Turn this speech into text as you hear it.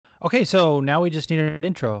Okay, so now we just need an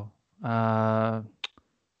intro. Uh,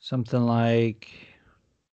 Something like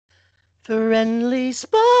Friendly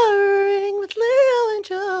sparring with Leo and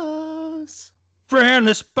Joes.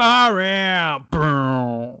 friendly sparring.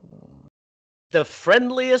 The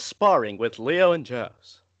friendliest sparring with Leo and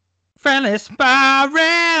Joes. Friendly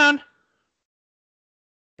sparring.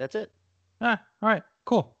 That's it. All right,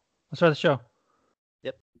 cool. Let's start the show.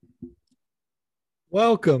 Yep.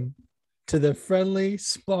 Welcome to the Friendly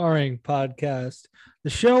Sparring Podcast, the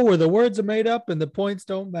show where the words are made up and the points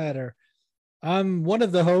don't matter. I'm one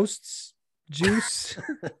of the hosts, Juice.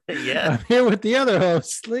 Yeah, I'm here with the other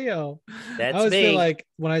host, Leo. that's I always me. feel like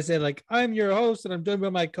when I say I'm your host and I'm joined by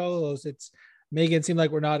my co-host, it's making it seem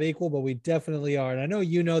like we're not equal, but we definitely are. And I know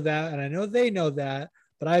you know that, and I know they know that,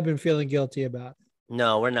 but I've been feeling guilty about it.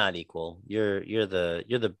 No, we're not equal. You're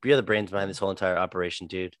the brains behind this whole entire operation,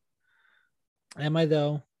 dude. Am I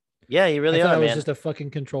though? Yeah, you really I thought are, I was man. just a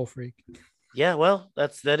fucking control freak. Yeah, well,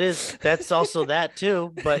 that's also that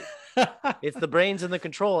too, but it's the brains and the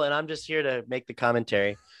control, and I'm just here to make the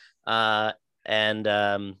commentary. I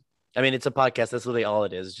mean, it's a podcast. That's literally all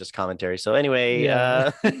it is, just commentary. So anyway,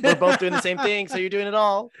 Yeah. we're both doing the same thing. So you're doing it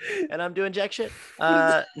all, and I'm doing jack shit.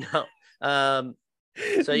 No.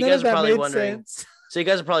 So you None guys of are that probably made wondering. sense. So you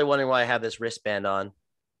guys are probably wondering why I have this wristband on.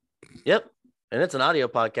 Yep, and it's an audio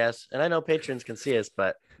podcast, and I know patrons can see us,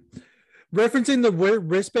 but Referencing the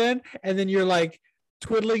wristband, and then you're like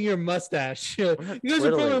twiddling your mustache. You I'm not guys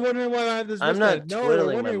are probably twiddling. wondering why I have this I'm wristband. not No, we're twiddling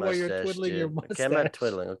my wondering why you're mustache, twiddling your dude. mustache. Okay, I'm not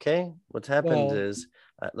twiddling. Okay, what's happened Well- is,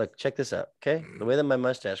 look, check this out. Okay, the way that my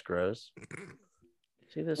mustache grows.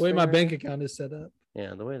 See this? The way my thing right bank here? account is set up.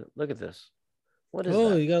 Yeah, the way. Look at this. What is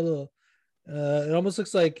Oh, that? you got a little. It almost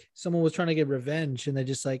looks like someone was trying to get revenge, and they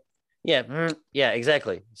just Yeah, yeah,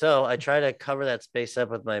 exactly. So I try to cover that space up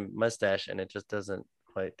with my mustache, and it just doesn't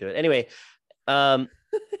quite do it. Anyway,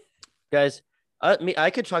 guys, I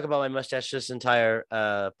could talk about my mustache this entire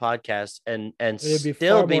podcast and It'd be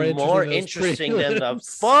still far be more more interesting interesting than than the those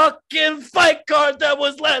prelims. fucking fight card that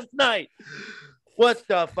was last night. What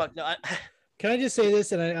the fuck? No, Can I just say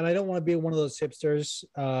this? And I don't want to be one of those hipsters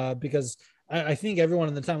because I think everyone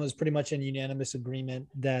in the time was pretty much in unanimous agreement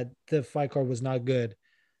that the fight card was not good.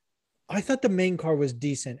 I thought the main card was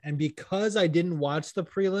decent. And because I didn't watch the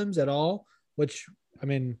prelims at all, which, I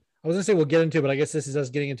mean, I was going to say we'll get into it, but I guess this is us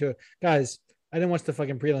getting into it. Guys, I didn't watch the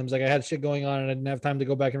fucking prelims. Like I had shit going on and I didn't have time to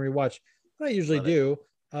go back and rewatch. But I usually Love it. do.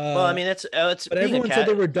 well, I mean, it's but being everyone said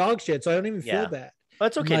they were dog shit. So I don't even Yeah. feel bad. well,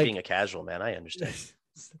 it's okay like- being a casual, man. I understand.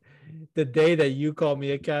 The day that you called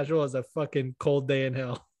me a casual was a fucking cold day in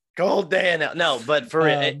hell. Cold day and no, but for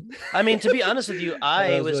it, I mean, to be honest with you, I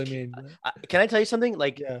that was. really mean. Can I tell you something?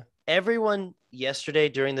 Like Yeah. everyone yesterday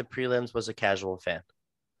during the prelims was a casual fan.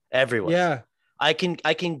 Everyone. Yeah. I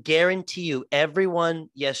can guarantee you, everyone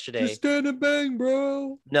yesterday. Just stand and bang,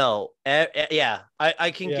 bro. No, yeah,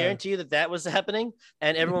 I can Yeah. guarantee you that was happening,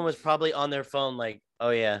 and everyone was probably on their phone, like, oh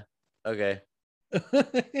yeah, okay,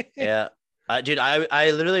 yeah. Dude,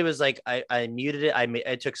 I literally was like, I muted it.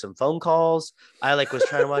 I took some phone calls. I like was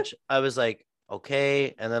trying to watch. I was like,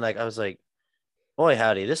 okay, and then like I was like, boy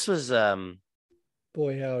howdy, this was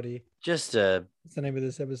Boy howdy. just That's the name of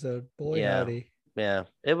this episode. Boy Yeah. howdy. yeah,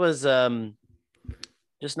 it was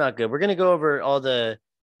just not good. We're gonna go over all the.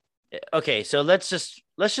 Okay, so let's just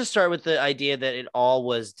start with the idea that it all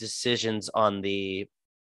was decisions on the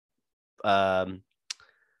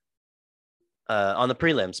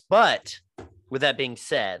prelims. But with that being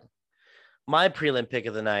said, my prelim pick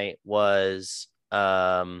of the night was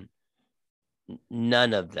none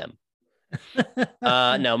of them.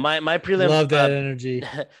 No, my prelim Love that energy.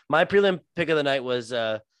 my prelim pick of the night was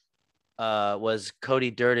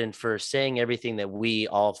Cody Durden for saying everything that we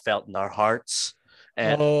all felt in our hearts.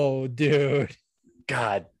 And Oh, dude.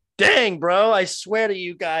 God dang, bro, I swear to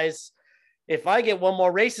you guys, if I get one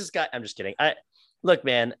more racist guy, I'm just kidding. Look,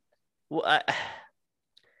 man,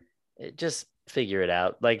 just figure it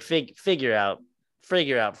out. Like figure out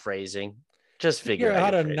phrasing. Just Figure out how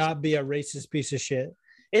your to phrasing. not be a racist piece of shit.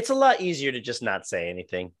 It's a lot easier to just not say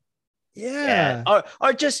anything. Yeah.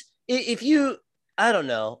 Or just if you, I don't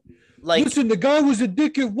know, like Listen, the guy was a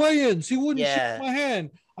dick at weigh-ins. He wouldn't Yeah. shake my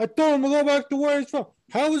hand. I told him to go back to where he's from.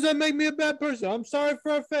 How does that make me a bad person? I'm sorry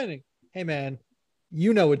for offending. Hey, man,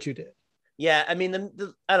 you know what you did. yeah, I mean,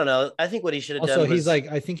 I don't know. I think what he should have Also, done was he's like,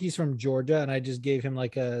 I think he's from Georgia, and I just gave him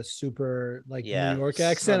like a super New York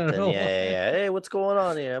accent. I don't something. know. Yeah. Hey, what's going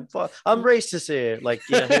on here? I'm racist here. Like,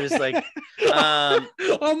 you know, he was like, I'm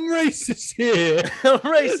racist here. I'm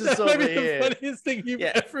racist That might over be the here. funniest thing you've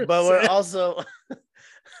Yeah, ever but we're said. also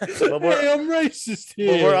but Hey, I'm racist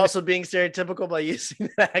here. but we're also being stereotypical by using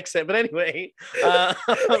that accent. But anyway,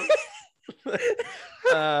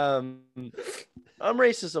 um, I'm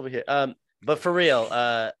racist over here. But for real,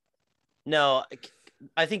 no,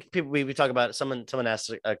 I think people we talk about it. Someone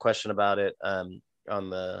asked a question about it on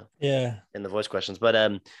the in the voice questions. But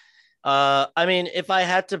I mean, if I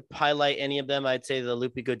had to highlight any of them, I'd say the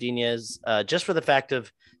Lupe Godinez, just for the fact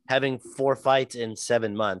of having 4 fights in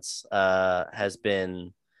 7 months, has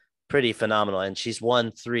been pretty phenomenal, and she's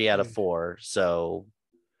won 3 out of 4. So,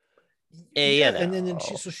 yeah, and then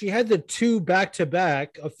she had the 2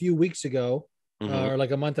 back-to-back a few weeks ago, or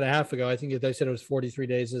like a month and a half ago. I think they said it was 43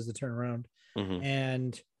 days as the turnaround.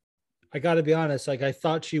 And I got to be honest, like I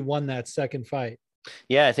thought she won that second fight.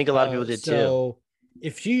 Yeah, I think a lot of people did too. So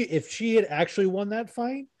if she had actually won that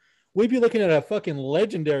fight, we'd be looking at a fucking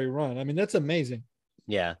legendary run. I mean, that's amazing.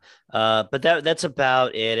 Yeah, but that's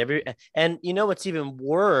about it. And you know what's even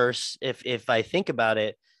worse, if I think about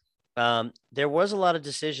it, there was a lot of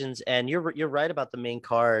decisions, and you're right about the main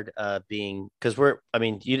card being because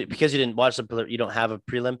because you didn't watch you don't have a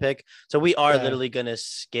prelim pick, so we are literally gonna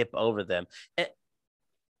skip over them. And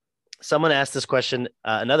someone asked this question,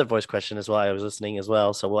 another voice question as well. I was listening as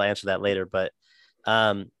well, so we'll answer that later. But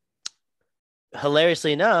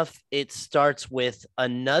hilariously enough, it starts with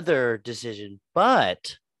another decision,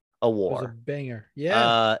 but a war. It was a banger.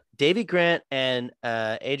 Yeah. Davy Grant and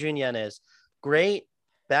Adrian Yanez, great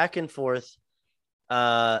back and forth.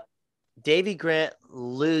 Davy Grant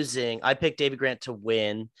losing. I picked Davy Grant to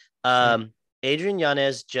win. Adrian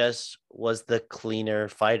Yanez just was the cleaner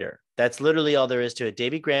fighter. That's literally all there is to it.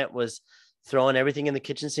 Davy Grant was throwing everything in the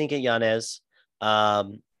kitchen sink at Yanez.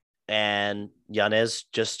 And Yanez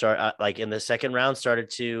just started like in the second round started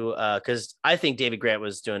to because I think Davy Grant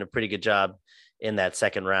was doing a pretty good job in that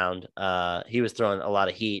second round. He was throwing a lot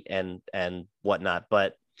of heat and whatnot,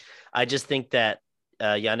 but I just think that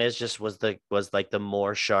Yanez just was like the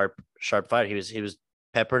more sharp fighter. He was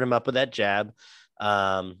peppering him up with that jab.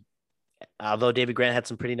 Although Davy Grant had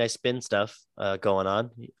some pretty nice spin stuff going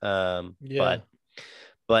on. But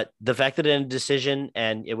the fact that it ended a decision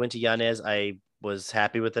and it went to Yanez, I was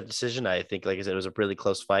happy with that decision. I think, like I said, it was a really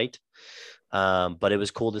close fight. But it was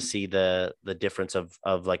cool to see the difference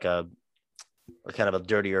of like a kind of a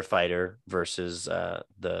dirtier fighter versus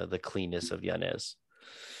the cleanness of Yanez.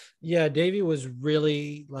 Yeah, Davey was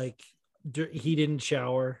really like he didn't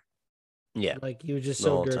shower. Yeah, like he was just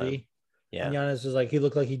so dirty. Time. Yeah, and Giannis was like he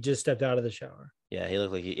looked like he just stepped out of the shower. Yeah, he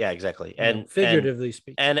looked like exactly. And figuratively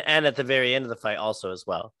speaking. And at the very end of the fight also as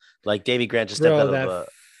well. Like Davy Grant just stepped out of a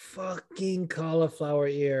fucking cauliflower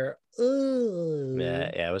ear. Ooh.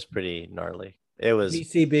 Yeah, it was pretty gnarly. It was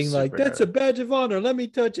DC being like, that's gnarly. A badge of honor. Let me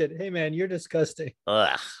touch it. Hey man, you're disgusting.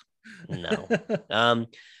 Ugh. No.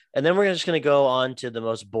 And then we're just gonna go on to the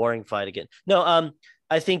most boring fight again. No,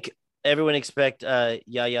 I think everyone expect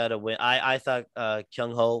Yaya to win. I thought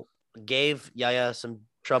Kyung Ho gave Yaya some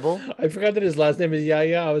trouble. I forgot that his last name is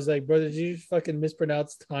Yaya. I was like, bro, did you fucking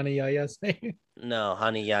mispronounce Hani Yaya's name? No,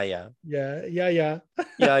 Hani Yaya. Yeah, Yaya.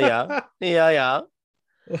 Yaya. Yaya.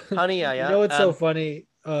 Hani Yaya. You know what's so funny?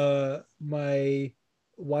 My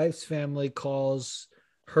wife's family calls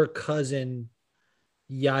her cousin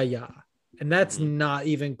Yaya, and that's not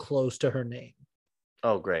even close to her name.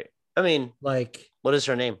 Oh, great. I mean, like, what is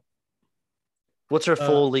her name? What's her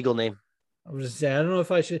full legal name? I was just saying, I don't know if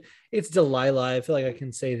I should. It's Delilah. I feel like I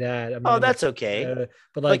can say that. I mean, that's okay.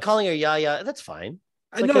 But like calling her Yaya, that's fine.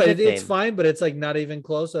 I know it's fine, but it's like not even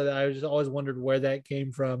close. I just always wondered where that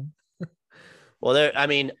came from. Well, there. I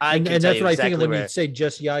mean, and that's what I think of when you say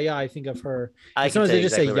just Yaya. I think of her. I can tell you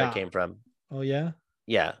exactly where it came from. Oh yeah.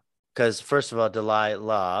 Yeah, because first of all,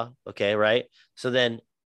 Delilah. Okay, right. So then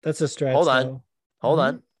that's a stretch. Hold on.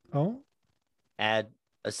 Oh. Add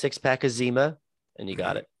a 6-pack of Zima, and you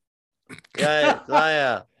got it. Yeah.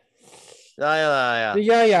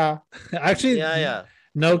 Actually,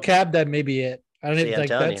 no cap. That may be it. I don't even like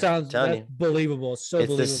that. Sounds believable. So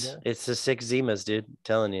believable. It's the 6 Zimas, dude. I'm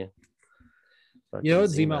telling you. You know what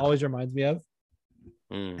Zima always reminds me of?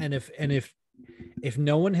 And if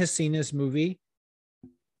no one has seen this movie,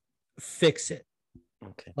 fix it.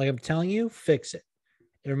 Okay. Like I'm telling you, fix it.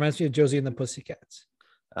 It reminds me of Josie and the Pussycats.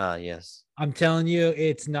 Yes. I'm telling you,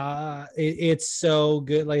 it's not. It's so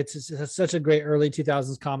good. Like it's such a great early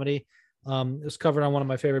 2000s comedy. It was covered on one of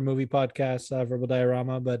my favorite movie podcasts, Verbal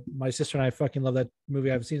Diorama. But my sister and I fucking love that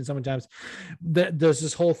movie. I've seen it so many times. There's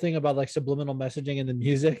this whole thing about like subliminal messaging in the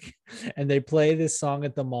music, and they play this song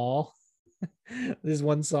at the mall. This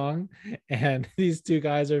one song, and these two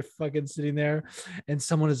guys are fucking sitting there, and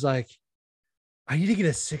someone is like, "I need to get a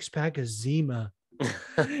 6-pack of Zima,"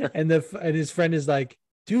 and his friend is like,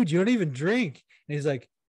 dude, you don't even drink. And he's like,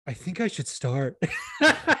 I think I should start.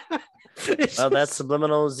 Well, that's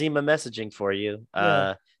subliminal Zima messaging for you.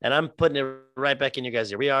 Yeah. And I'm putting it right back in you guys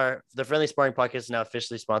here. We are the Friendly Sparring Podcast is now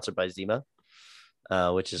officially sponsored by Zima,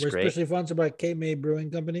 which is We're great. especially sponsored by Cape May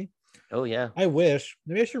Brewing Company. Oh yeah. I wish.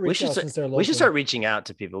 Maybe I should reach out since they're local. We should start reaching out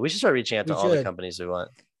to people. We should start reaching out to We all the should. companies we want.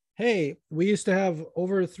 Hey, we used to have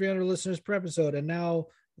over 300 listeners per episode, and now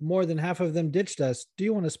more than half of them ditched us. Do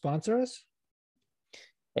you want to sponsor us?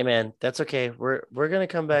 Hey man, that's okay. We're gonna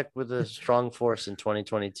come back with a strong force in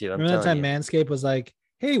 2022. I'm Remember that telling time you. Manscaped was like,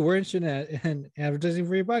 hey, we're interested in advertising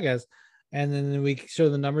for your podcast. And then we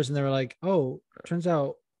showed the numbers and they were like, oh, turns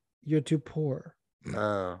out you're too poor.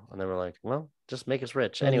 Oh, and they were like, well, just make us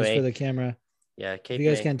rich. Showing this Anyway, for the camera. yeah, If Cape you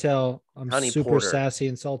guys May. can't tell, I'm Honey super Porter. sassy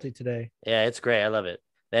and salty today Yeah, it's great. I love it.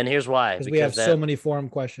 And here's why. because we have so many forum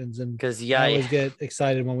questions, and Because I always get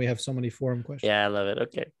excited when we have so many forum questions. yeah, I love it.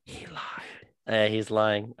 Okay. He lied. He's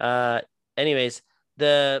lying. Anyways,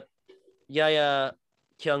 the Yaya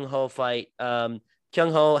Kyung Ho fight. Kyung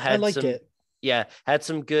Ho I had liked some it. had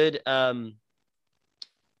some good you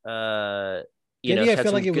know, I had feel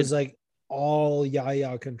some like it good- was like all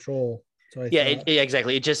Yaya control. So yeah,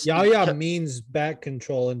 exactly. It just Yaya means back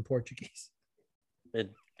control in Portuguese.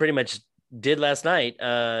 it pretty much did last night.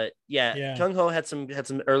 Yeah. Kyung Ho had some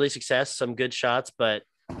early success, some good shots, but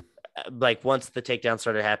like once the takedown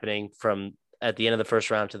started happening from at the end of the first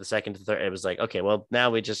round to the second to third, it was like, okay, well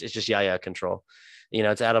now it's just Yaya control. You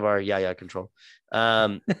know, it's out of our Yaya control.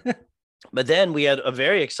 But then we had a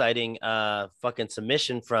very exciting fucking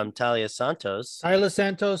submission from Talia Santos. Tyler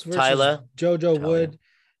Santos versus Tyler. Jojo Wood.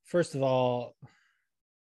 First of all,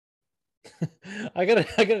 I got an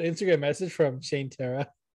Instagram message from Shane Terra.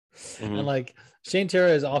 Mhm. And like Shane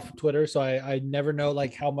Terra is off Twitter, so I never know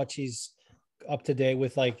like how much he's up to date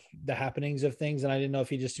with like the happenings of things. And I didn't know if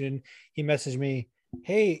he just didn't. He messaged me,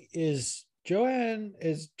 "Hey, is Joanne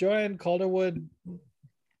Calderwood?"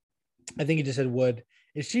 I think he just said Wood.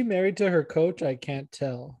 Is she married to her coach? I can't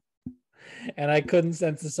tell. And I couldn't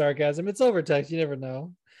sense the sarcasm. It's over text. You never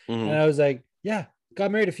know. Mhm. And I was like, yeah,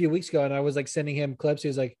 got married a few weeks ago. And I was like sending him clips. He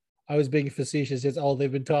was like, I was being facetious. It's all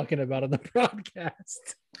they've been talking about on the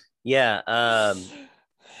broadcast. Yeah.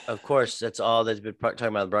 Of course, that's all that's been talking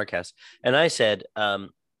about on the broadcast. And I said,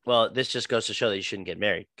 well, this just goes to show that you shouldn't get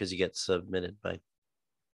married because you get submitted by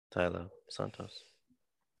Tyler Santos.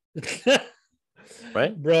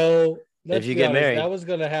 Right? Bro, If you get married- that was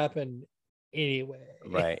going to happen anyway.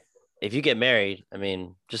 Right. If you get married, I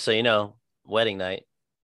mean, just so you know, wedding night,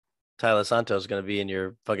 Tyler Santos is going to be in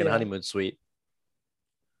your fucking Yeah. honeymoon suite.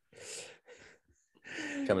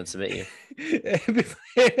 Come and submit you.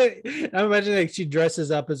 I'm imagining like she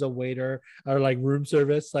dresses up as a waiter or like room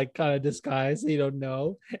service, like kind of disguised, so you don't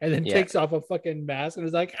know, and then Yeah. takes off a fucking mask and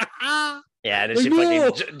is like, ah! Yeah, and then Like, she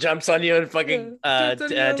no! fucking jumps on you and fucking Yeah,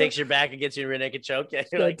 jumps on you. takes your back and gets you in a rear naked choke. Yeah,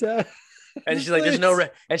 you're like, But, and she's like, "There's no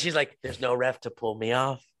ref," and she's like, "There's no ref to pull me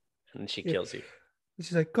off," and she Yeah. kills you.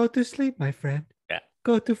 She's like, go to sleep, my friend. Yeah.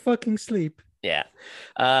 Go to fucking sleep. Yeah.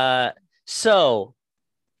 So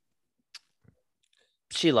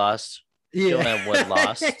she lost. Joanne Wood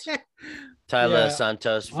lost. Tyler Yeah.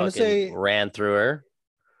 Santos I wanna fucking say- ran through her.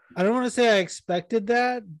 I don't want to say I expected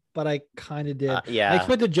that, but I kind of did. I Yeah.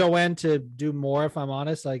 expected Joanne to do more, if I'm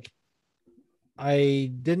honest. Like,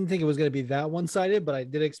 I didn't think it was going to be that one-sided, but I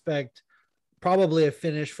did expect probably a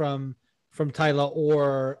finish from Tyler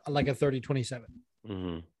or like a 30-27.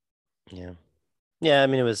 Mm-hmm. Yeah. Yeah. I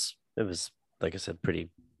mean, it was like I said, pretty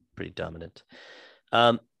dominant.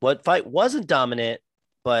 What fight wasn't dominant,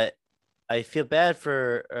 but I feel bad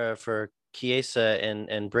for Chiesa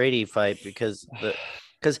and Brady fight because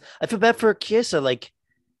I feel bad for Chiesa. Like,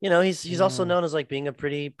 you know, he's also known as like being a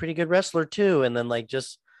pretty good wrestler too, and then like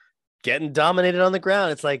just getting dominated on the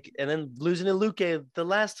ground. It's like, and then losing to Luke the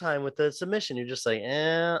last time with the submission. You're just like,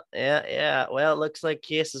 yeah. Well, it looks like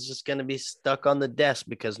Chiesa's just gonna be stuck on the desk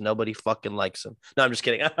because nobody fucking likes him. No, I'm just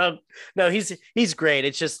kidding. No, he's great.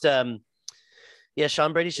 It's just yeah,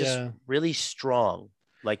 Sean Brady's just really strong.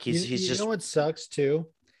 Like he's just. You know what sucks too,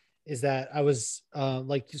 is that I was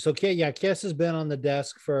Chiesa's been on the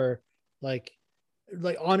desk for like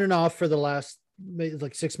on and off for the last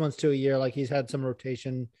like 6 months to a year. Like he's had some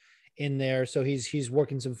rotation in there, so he's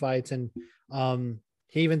working some fights, and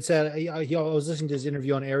he even said I was listening to his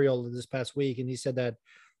interview on Ariel this past week, and he said that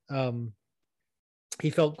he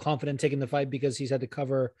felt confident taking the fight because he's had to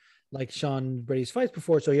cover like Sean Brady's fights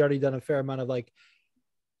before, so he already done a fair amount of like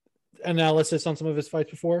analysis on some of his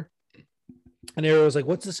fights before. And Ariel was like,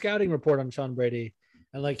 "What's the scouting report on Sean Brady?"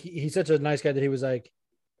 And like he's such a nice guy that he was like,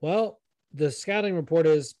 "Well, the scouting report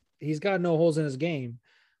is he's got no holes in his game,"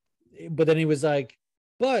 but then he was like,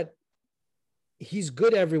 but he's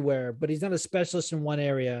good everywhere, but he's not a specialist in one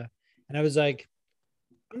area. And I was like,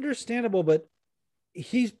 understandable, but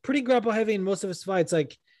he's pretty grapple heavy in most of his fights.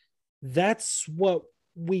 Like, that's what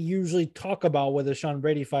we usually talk about with a Sean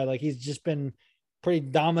Brady fight. Like, he's just been pretty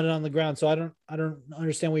dominant on the ground. So I don't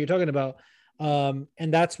understand what you're talking about.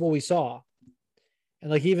 And that's what we saw. And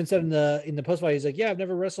like he even said in the post fight, he's like, yeah, I've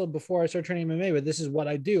never wrestled before I started training MMA, but this is what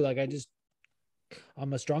I do. Like,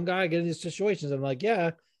 I'm a strong guy. I get in these situations. I'm like,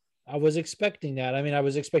 yeah, I was expecting that. I mean, I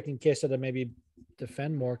was expecting Kesa to maybe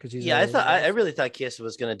defend more because he's. Yeah, I really thought Kesa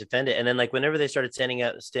was going to defend it, and then like whenever they started standing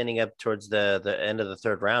up towards the end of the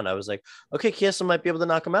third round, I was like, okay, Kesa might be able to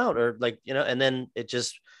knock him out, or like, you know, and then it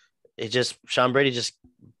just Sean Brady just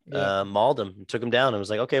mauled him, took him down, and was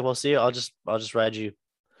like, okay, well, see you. I'll just ride you.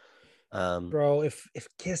 Bro, if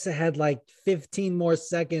Kesa had like 15 more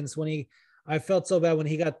seconds I felt so bad when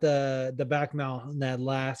he got the back mount in that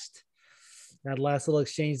last little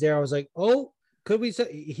exchange there. I was like, oh, could we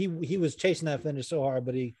say he was chasing that finish so hard,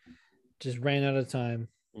 but he just ran out of time.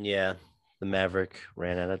 Yeah, the Maverick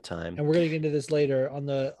ran out of time. And we're gonna get into this later on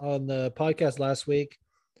the podcast last week.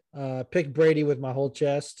 Picked Brady with my whole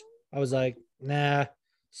chest. I was like, nah,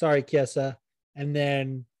 sorry, Kesa. And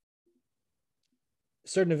then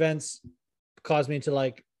certain events caused me to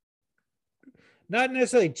like not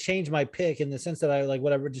necessarily change my pick in the sense that I like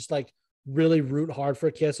whatever, just like really root hard for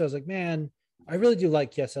Kesa. I was like, man, I really do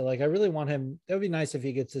like Kesa. Like, I really want him. That would be nice if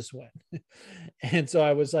he gets this win. And so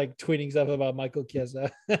I was like tweeting stuff about Michael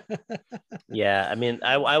Chiesa. Yeah, I mean,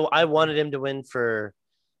 I wanted him to win for.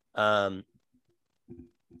 I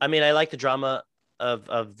mean, I like the drama of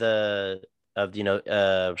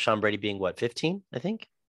Sean Brady being what, 15, I think.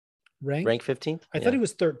 Rank 15th. I thought he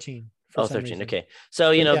was 13. Oh, 13. Reason. Okay.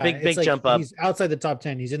 So, big like, jump up. He's outside the top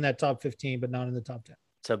 10. He's in that top 15, but not in the top 10.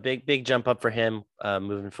 So big jump up for him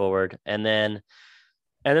moving forward. And then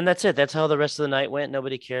that's it. That's how the rest of the night went.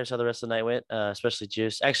 Nobody cares how the rest of the night went, especially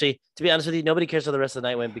Juice. Actually, to be honest with you, nobody cares how the rest of the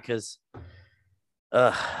night went because,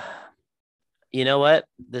 you know what?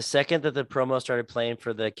 The second that the promo started playing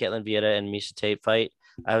for the Ketlen Vieira and Miesha Tate fight,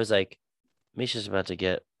 I was like, Misha's about to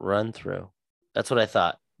get run through. That's what I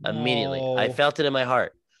thought immediately. No. I felt it in my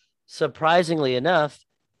heart. Surprisingly enough,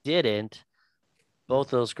 didn't. Both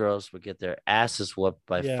those girls would get their asses whooped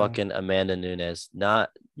by fucking Amanda Nunes. No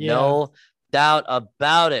doubt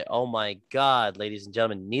about it. Oh my God, ladies and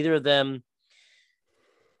gentlemen, neither of them.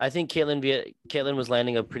 I think Caitlin was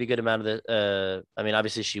landing a pretty good amount of the. I mean,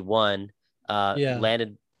 obviously she won.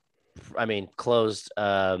 Landed. I mean, closed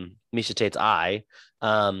Miesha Tate's eye.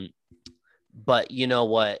 But you know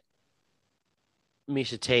what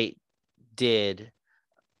Miesha Tate did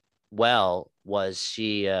well was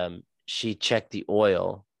she checked the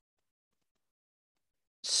oil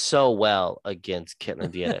so well against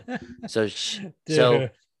Ketlen Vieira. So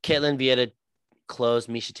Ketlen Vieira closed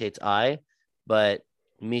Miesha Tate's eye, but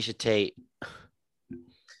Miesha Tate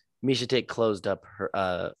closed up her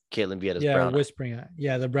Ketlen Vieira's brown whispering eye.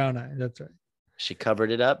 Yeah, the brown eye. That's right. She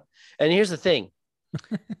covered it up. And here's the thing.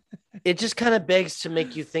 It just kind of begs to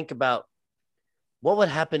make you think about what would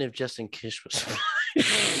happen if Justin Kish was.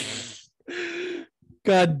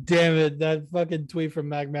 God damn it. That fucking tweet from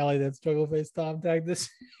Mac Malley that Struggle Face Tom tagged this.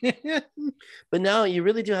 But now you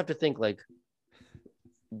really do have to think, like,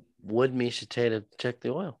 would Miesha Tate have checked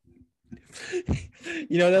the oil?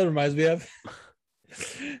 You know what that reminds me of?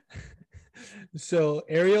 So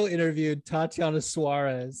Ariel interviewed Tatiana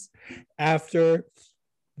Suarez after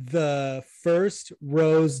the first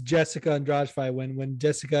Rose Jessica Andrade fight when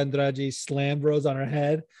Jessica Andrade slammed Rose on her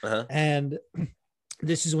head. And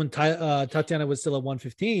this is when Tatiana was still at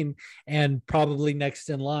 115 and probably next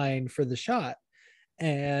in line for the shot.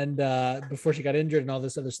 And before she got injured and all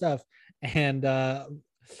this other stuff. And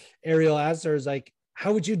Ariel asked her, is like,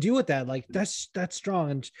 how would you deal with that? Like, that's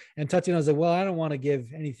strong. And Tatiana was like, well, I don't want to give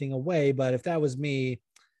anything away, but if that was me,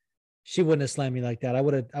 she wouldn't have slammed me like that. I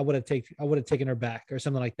would have taken her back or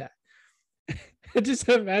something like that. Just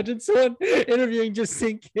imagine someone interviewing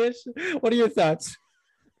Justine Kish. What are your thoughts?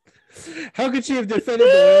 How could she have defended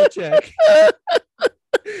the oil check?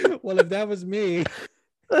 Well, if that was me,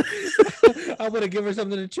 I would have given her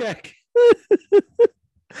something to check.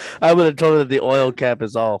 I would have told her that the oil cap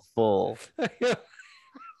is all full.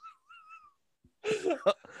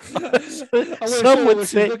 Some would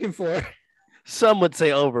say looking for. Some would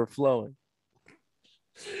say overflowing.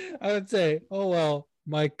 I would say, oh well,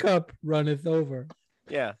 my cup runneth over.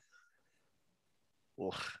 Yeah.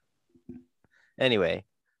 Anyway,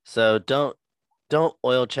 so don't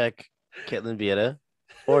oil check Ketlen Vieira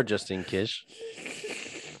or Justine Kish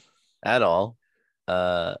at all.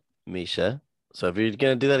 Misha, So if you're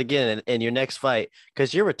gonna do that again in your next fight,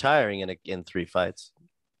 because you're retiring in 3 fights.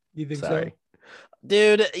 You think Sorry,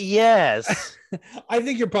 dude. Yes, so? I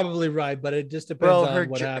think you're probably right, but it just depends bro. on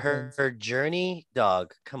what happens. Her journey,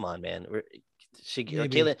 dog. Come on, man. Maybe.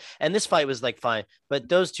 Caitlyn, and this fight was like fine, but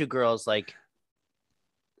those two girls, like,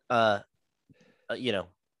 you know,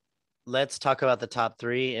 let's talk about the top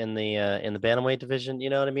 3 in the bantamweight division. You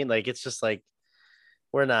know what I mean? Like, it's just like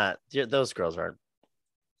we're not. Those girls aren't.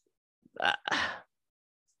 I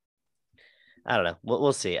don't know.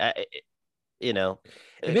 We'll see. You know,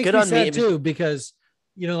 It makes good me on sad me too because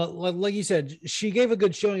like you said, she gave a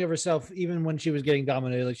good showing of herself even when she was getting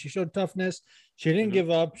dominated. Like she showed toughness. She didn't give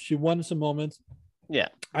up. She won some moments. Yeah.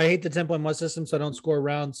 I hate the 10-point must system, so I don't score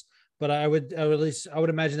rounds. But I would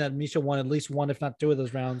imagine that Misha won at least one, if not 2 of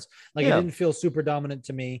those rounds. Like it didn't feel super dominant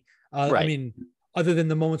to me. Right. I mean, other than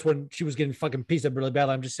the moments when she was getting fucking pieced up really bad,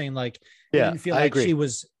 I'm just saying like it Yeah, didn't feel I like agree. she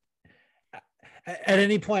was at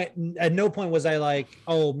any point. At no point was I like,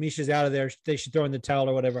 oh, Misha's out of there, they should throw in the towel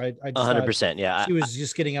or whatever. I just 100%. Yeah. she was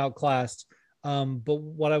just getting outclassed. But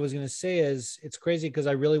what I was gonna say is it's crazy because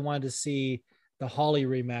I really wanted to see the Holly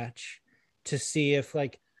rematch to see if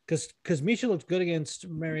like because Misha looked good against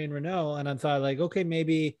Marion Renault, and I thought like, okay,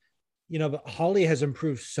 maybe, but Holly has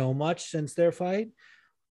improved so much since their fight.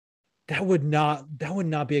 That would not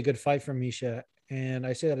be a good fight for Misha. And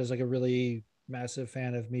I say that as like a really massive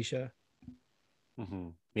fan of Misha.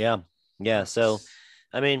 Yeah. Yeah. So,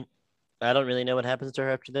 I mean, I don't really know what happens to her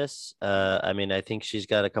after this. I mean, I think she's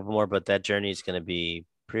got a couple more, but that journey is going to be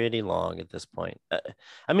pretty long at this point.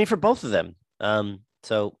 I mean, for both of them.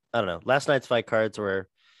 So I don't know. Last night's fight cards were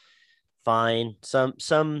fine. Some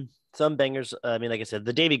bangers. I mean, like I said,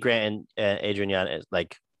 the Davy Grant and Adrian Yan is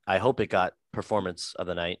like, I hope it got performance of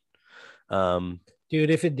the night. Dude,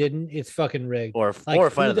 if it didn't, it's fucking rigged. Or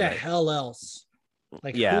like, fight who of the the night. hell else?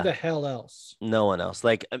 Like, Yeah. who the hell else? No one else.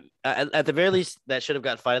 Like, at the very least, that should have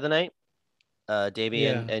got fight of the night. Davy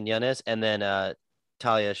and Yanez, and then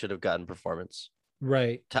Talia should have gotten performance.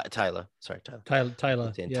 Right. Tyler. Sorry,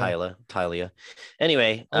 Tyler. Yeah. Talia.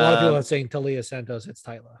 Anyway, a lot of people are saying Talia Santos. It's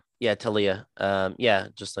Tyler. Yeah, Talia. Yeah,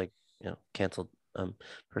 just like canceled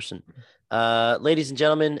person. Ladies and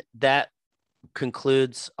gentlemen, that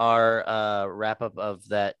concludes our wrap up of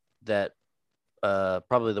that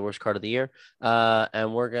probably the worst card of the year.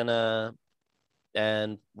 And we're gonna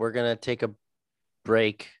take a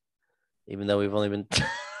break, even though we've only been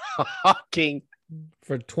talking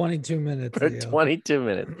for 22 minutes. 22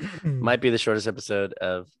 minutes. Might be the shortest episode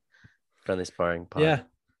of Friendly Sparring Pod. Yeah.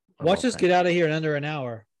 Watch us get out of here in under an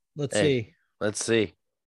hour. Let's see. Let's see.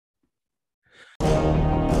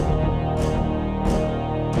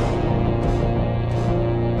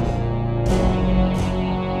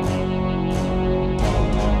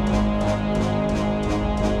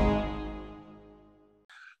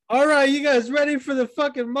 All right, you guys ready for the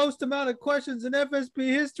fucking most amount of questions in FSP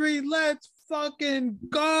history? Let's fucking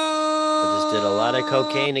go. I just did a lot of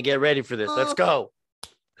cocaine to get ready for this. Let's go.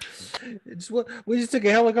 We just took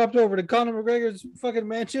a helicopter over to Conor McGregor's fucking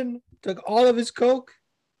mansion, took all of his coke.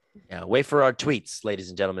 Yeah, wait for our tweets, ladies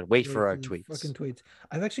and gentlemen. Wait for our tweets. Fucking tweets.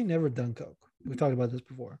 I've actually never done coke. We've talked about this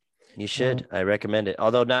before. You should. I recommend it.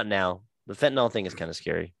 Although not now. The fentanyl thing is kind of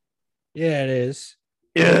scary. Yeah, it is.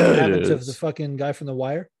 Yeah, what happened to the fucking guy from The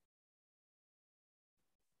Wire?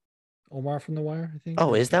 Omar from The Wire, I think.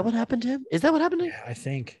 Oh, is that what happened to him? Is that what happened to him? Yeah, I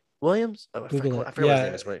think. Williams? Oh, I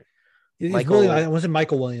forgot his name is. Michael. It wasn't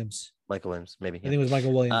Michael Williams. Michael Williams, maybe. I think it was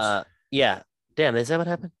Michael Williams. Yeah. Damn, is that what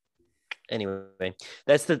happened? Anyway,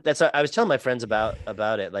 that's I was telling my friends about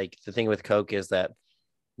it. Like, the thing with coke is that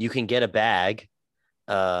you can get a bag,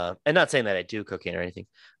 and not saying that I do cocaine or anything,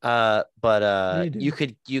 but you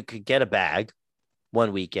could get a bag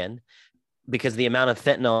one weekend because the amount of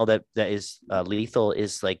fentanyl that is lethal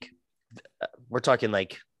is like, we're talking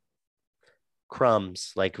like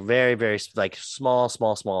crumbs, like very, very like small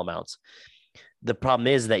amounts. The problem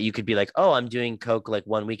is that you could be like, oh, I'm doing coke like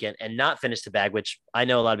one weekend and not finish the bag, which I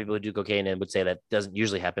know a lot of people who do cocaine and would say that doesn't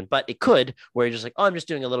usually happen, but it could, where you're just like, oh, I'm just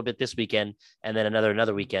doing a little bit this weekend and then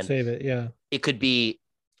another weekend. Save it. Yeah. It could be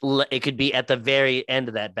at the very end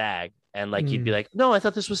of that bag. And like, you'd be like, no, I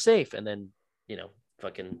thought this was safe. And then,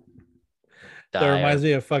 fucking die. That reminds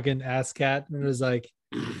me of fucking Ass Cat. And it was like,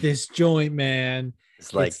 this joint, man,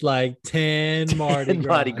 it's like 10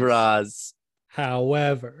 Mardi Gras.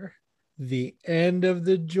 However, the end of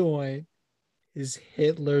the joint is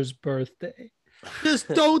Hitler's birthday. Just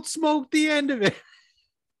don't smoke the end of it.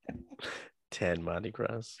 10 Mardi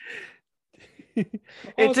Gras.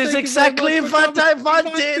 It is exactly what I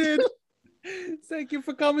wanted. Thank you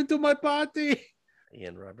for coming to my party.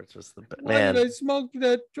 Ian Roberts was the best. Why did I smoke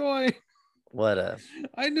that joint? What a.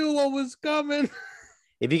 I knew what was coming.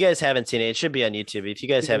 If you guys haven't seen it, it should be on YouTube. If you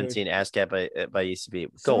guys haven't Dude. seen ASCAP by UCB,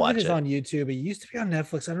 go Some of watch it is it. on YouTube. It used to be on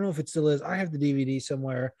Netflix. I don't know if it still is. I have the DVD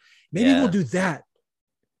somewhere. Maybe Yeah. we'll do that,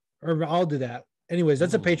 or I'll do that. Anyways,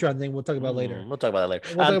 that's a Mm. Patreon thing. We'll talk about later. We'll talk about that later.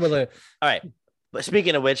 We'll talk about it later. All right. But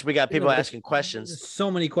speaking of which, we got people asking questions. There's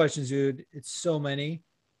so many questions, dude. It's so many.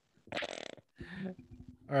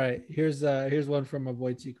 All right, here's one from my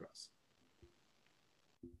boy T Cross.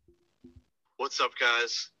 What's up,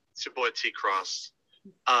 guys? It's your boy T Cross.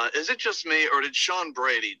 Is it just me, or did Sean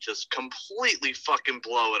Brady just completely fucking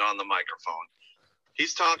blow it on the microphone?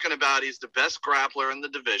 He's talking about he's the best grappler in the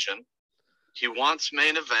division. He wants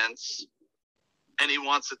main events, and he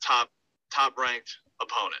wants a top ranked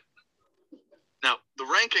opponent. Now, the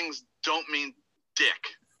rankings don't mean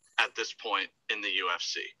dick at this point in the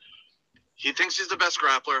UFC. He thinks he's the best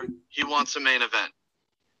grappler. He wants a main event.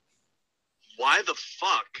 Why the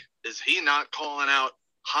fuck is he not calling out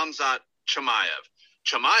Khamzat Chimaev?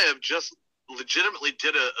 Chimaev just legitimately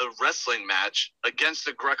did a wrestling match against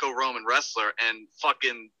a Greco-Roman wrestler and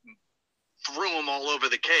fucking threw him all over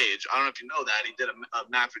the cage. I don't know if you know that. He did a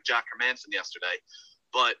match with Jack Hermanson yesterday.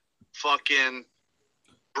 But fucking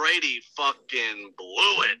Brady fucking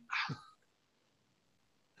blew it.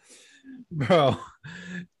 Bro,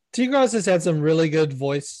 T Cross has had some really good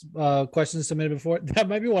voice questions submitted before. That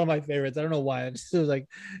might be one of my favorites. I don't know why. It was like,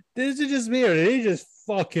 this is just me, or did he just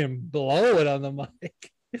fucking blow it on the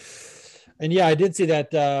mic? And yeah, I did see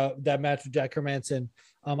that match with Jack Hermanson.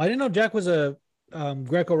 I didn't know Jack was a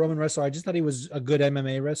Greco-Roman wrestler. I just thought he was a good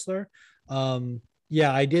MMA wrestler.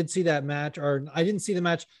 Yeah, I did see that match, or I didn't see the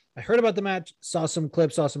match. I heard about the match, saw some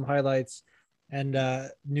clips, saw some highlights, and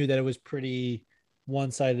knew that it was pretty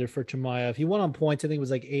one-sided for Chimaev. He won on points. I think it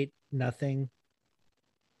was like 8-0.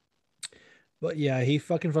 But yeah, he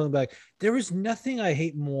fucking from the back. There was nothing I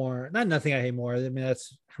hate more. Not nothing I hate more. I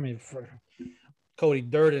mean, for Cody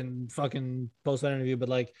Durden fucking post-fight interview, but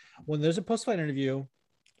like when there's a post-fight interview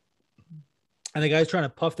and the guy's trying to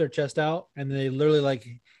puff their chest out and they literally like,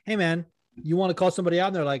 hey man, you want to call somebody out?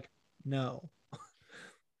 And they're like, no.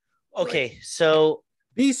 Okay, so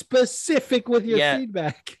be specific with your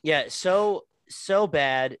feedback. Yeah, so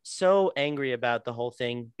bad, so angry about the whole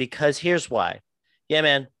thing because here's why. Yeah,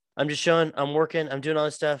 man, I'm just showing, I'm working, I'm doing all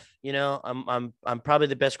this stuff. You know, I'm probably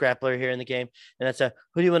the best grappler here in the game, and that's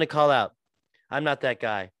who do you want to call out? I'm not that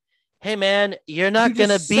guy. Hey, man, you're not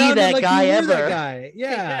gonna be that like guy ever. That guy.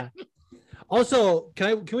 Yeah. Also,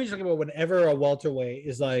 can we just talk about whenever a welterweight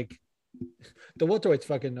is like, the welterweights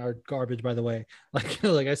fucking are garbage, by the way.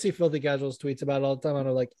 Like I see Filthy Casuals tweets about it all the time, and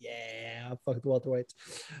I'm like, yeah, fuck the welterweights.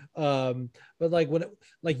 But like when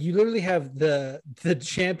you literally have the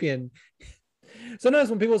champion. Sometimes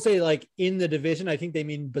when people say like in the division, I think they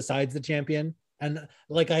mean besides the champion. And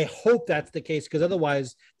like, I hope that's the case, because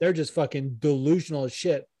otherwise they're just fucking delusional as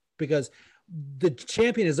shit, because the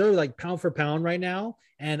champion is literally like pound for pound right now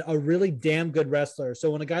and a really damn good wrestler. So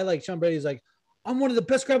when a guy like Sean Brady is like, I'm one of the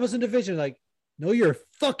best grapplers in the division, like, no, you're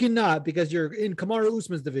fucking not, because you're in Kamaru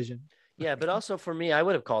Usman's division. Yeah, but also for me, I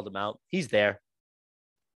would have called him out. He's there.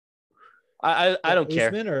 I don't care.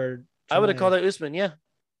 Usman or I would have called it Usman, yeah.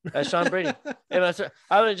 Sean Brady. I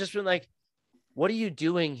would have just been like, what are you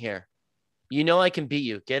doing here? You know I can beat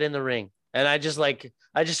you. Get in the ring. And I just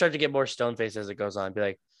start to get more stone faced as it goes on. Be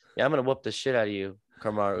like, yeah, I'm gonna whoop the shit out of you,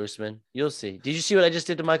 Kamaru Usman. You'll see. Did you see what I just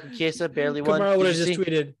did to Michael Chiesa? Barely won. Kamaru would have just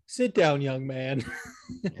tweeted, "Sit down, young man."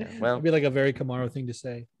 Yeah, well, it'd be like a very Kamaru thing to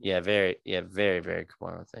say. Yeah, very, very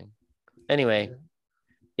Kamaru thing. Anyway,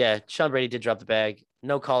 yeah, Sean Brady did drop the bag.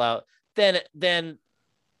 No call out. Then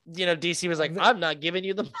you know, DC was like, I'm not giving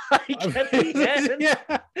you the mic.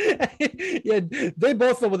 Yeah, they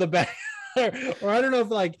both fell with a bag. Or I don't know if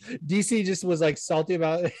like DC just was like salty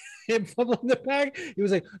about him fumbling the bag. He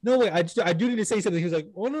was like, no way, I do need to say something. He was like,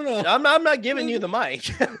 oh no, I'm not giving you the mic.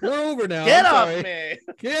 We're over now. Get off me.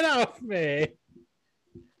 Get off me.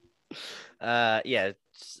 Yeah.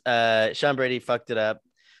 Sean Brady fucked it up.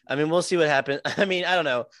 I mean, we'll see what happens. I mean, I don't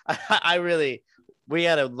know. I really, we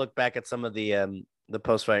got to look back at some of the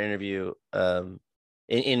post-fight interview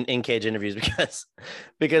in cage interviews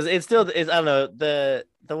because it's still I don't know,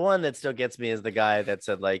 the one that still gets me is the guy that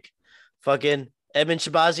said like fucking Edmund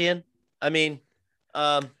Shabazian. I mean,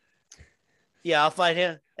 yeah, I'll fight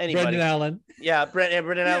him. Anybody. Brendan Allen. Yeah,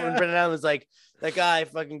 Brendan Allen. Brendan Allen was like that guy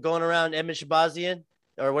fucking going around Edmund Shabazian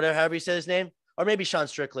or whatever, however you say his name, or maybe Sean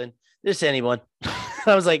Strickland. Just anyone.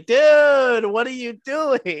 I was like, dude, what are you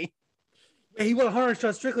doing? He went hard on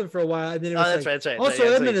Sean Strickland for a while, and then it was that's right. Also,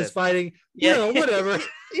 Edmund is fighting. Yeah, whatever.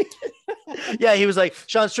 Yeah, he was like,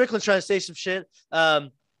 Sean Strickland's trying to say some shit.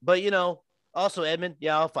 But you know, also Edmund,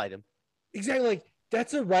 yeah, I'll fight him. exactly, like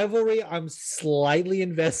that's a rivalry I'm slightly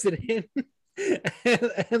invested in.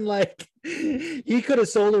 And like he could have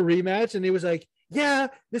sold a rematch, and he was like, "Yeah,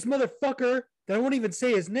 this motherfucker that I won't even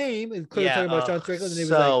say his name," and clearly talking about Sean Strickland, and he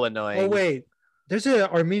was like, so annoying. "Oh wait, there's an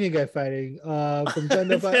Armenian guy fighting from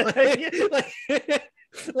Thunder."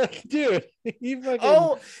 Like, dude, you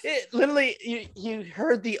fucking literally, you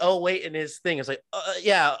heard the "oh wait" in his thing. It's like,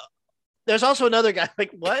 yeah. There's also another guy.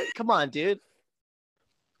 Like, what? Come on, dude.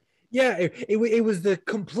 Yeah, it was the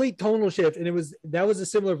complete tonal shift, and that was a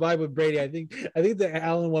similar vibe with Brady. I think the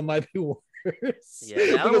Allen one might be worse. Yeah,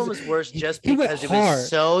 the Allen one was worse just because it was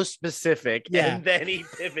so specific, and then he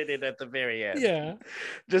pivoted at the very end. Yeah,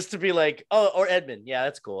 just to be like, oh, or Edmund. Yeah,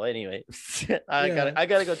 that's cool. Anyway, I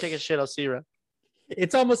gotta go take a shit. I'll see you around.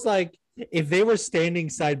 It's almost like if they were standing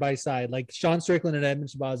side by side, like Sean Strickland and Edmund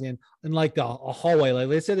Shabazian, in like a hallway, like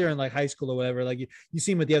let's say they're in like high school or whatever, like you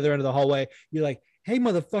see them at the other end of the hallway, you're like, "Hey,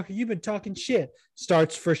 motherfucker, you've been talking shit."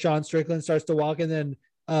 Starts for Sean Strickland, starts to walk, and then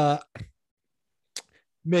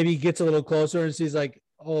maybe gets a little closer and sees like,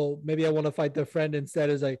 "Oh, maybe I want to fight the friend instead."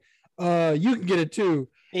 Is like, you can get it too.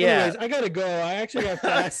 Yeah. Anyways, I gotta go. I actually got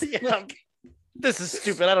class. This is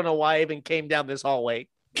stupid. I don't know why I even came down this hallway.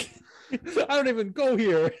 I don't even go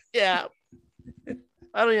here. Yeah.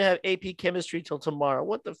 I don't even have AP chemistry till tomorrow.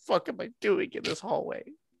 What the fuck am I doing in this hallway?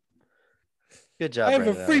 Good job. I have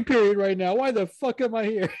a free period right now. Why the fuck am I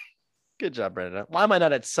here? Good job, Brandon. Why am I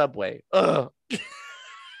not at Subway? Ugh.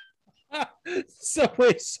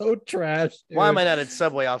 Subway's so trash. Dude. Why am I not at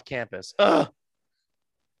Subway off campus? Ugh.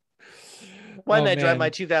 Why didn't I drive my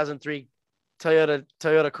 2003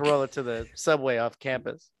 Toyota Corolla to the Subway off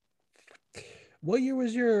campus? What year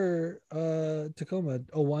was your Tacoma?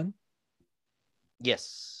 01?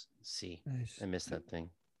 Yes. See, nice. I missed that thing.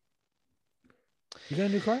 You got a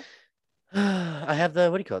new car? I have the,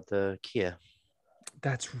 what do you call it? The Kia.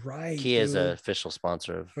 That's right. Kia is an official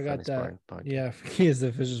sponsor of Forgot that. Podcast. Yeah, Kia is the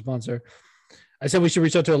official sponsor. I said we should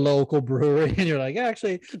reach out to a local brewery, and you're like,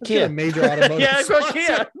 actually, Kia, a major automotive. Yeah, go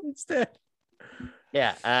Kia instead.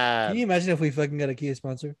 Yeah. Can you imagine if we fucking got a Kia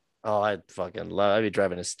sponsor? Oh, I'd be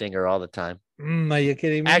driving a Stinger all the time. Are you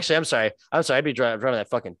kidding me? Actually, I'm sorry. I'd be driving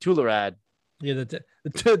that fucking Telluride. Yeah, I think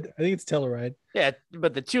it's Telluride. Yeah,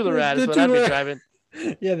 but the Telluride is what I'd be driving.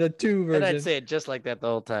 Yeah, the 2 version. And I'd say it just like that the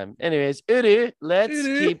whole time. Anyways, let's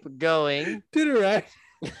keep going. Telluride.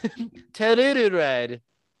 Telluride.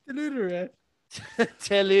 Telluride.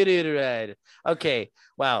 Telluride. Okay.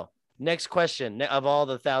 Wow. Next question of all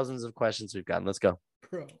the thousands of questions we've gotten. Let's go.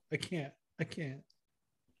 Bro, I can't.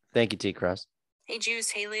 Thank you, T Cross. Hey,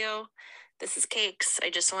 Juice. Hey, Leo. This is Cakes. I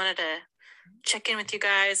just wanted to check in with you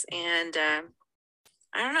guys and I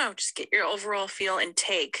don't know, just get your overall feel and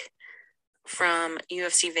take from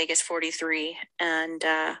UFC Vegas 43. And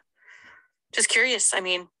just curious, I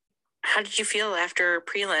mean, how did you feel after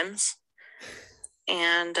prelims?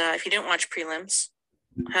 And if you didn't watch prelims,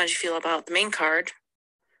 how did you feel about the main card?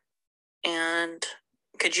 And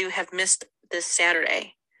could you have missed this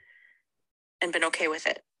Saturday and been okay with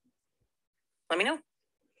it? Let me know.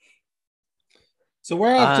 So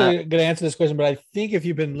we're not going to answer this question, but I think if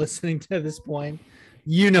you've been listening to this point,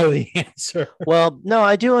 you know the answer. Well, no,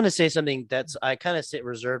 I do want to say something that's I kind of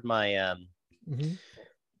reserved my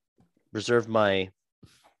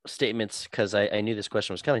statements because I knew this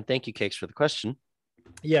question was coming. Thank you, Cakes, for the question.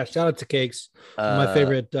 Yeah, shout out to Cakes, my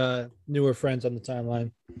favorite newer friends on the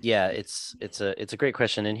timeline. Yeah, it's a great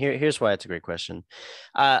question, and here's why it's a great question.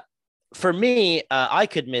 For me, I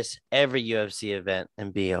could miss every UFC event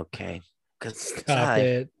and be okay because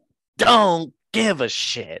I don't give a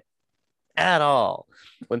shit at all.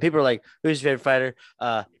 When people are like, "Who's your favorite fighter?"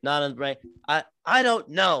 Not on the brain. I don't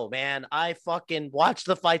know, man. I fucking watch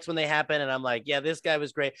the fights when they happen, and I'm like, yeah, this guy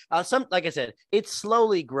was great. Like I said, it's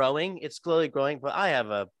slowly growing. But I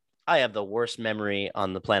have the worst memory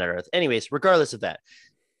on the planet Earth. Anyways, regardless of that,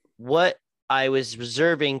 what I was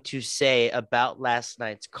reserving to say about last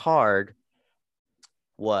night's card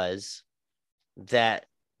was that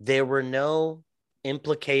there were no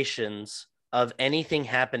implications of anything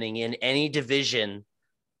happening in any division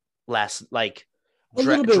a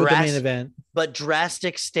little bit with the main event, but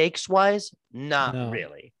drastic stakes wise, not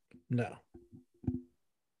really. No.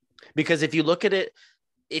 Because if you look at it,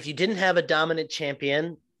 if you didn't have a dominant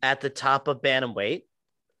champion at the top of bantamweight,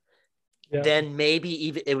 then maybe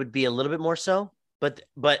even it would be a little bit more so. But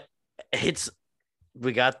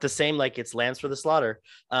we got the same, like it's Lance for the slaughter.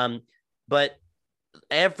 But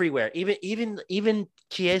everywhere, even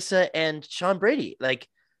Chiesa and Sean Brady,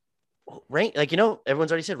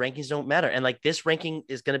 everyone's already said rankings don't matter, and like this ranking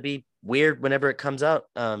is going to be weird whenever it comes out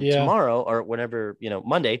tomorrow or whenever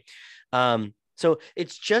Monday. So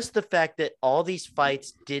it's just the fact that all these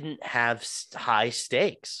fights didn't have high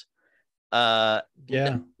stakes.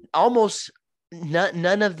 Yeah. Almost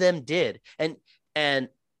none of them did. And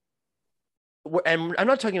I'm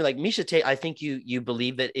not talking like Miesha Tate. I think you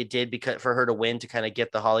believe that it did because for her to win to kind of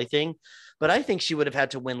get the Holly thing, but I think she would have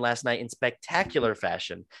had to win last night in spectacular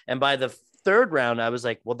fashion. And by the third round, I was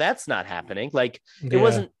like, well, that's not happening. Like it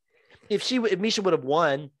wasn't. If Miesha would have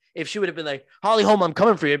won, if she would have been like, Holly Holm, I'm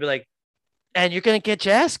coming for you, I'd be like, and you're gonna get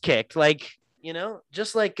your ass kicked, like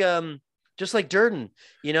just like Durden.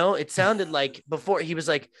 It sounded like before he was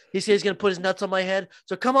like, he said he's gonna put his nuts on my head,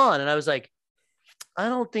 so come on. And I was like, I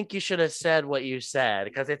don't think you should have said what you said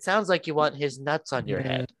because it sounds like you want his nuts on your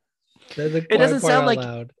head. It doesn't sound like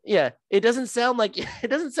loud. Yeah, it doesn't sound like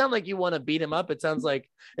you want to beat him up. It sounds like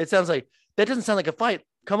that doesn't sound like a fight.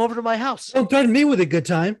 Come over to my house. Don't threaten me with a good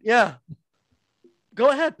time. Yeah. Go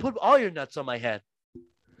ahead, put all your nuts on my head.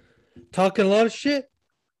 Talking a lot of shit.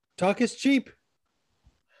 Talk is cheap.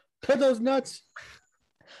 Put those nuts.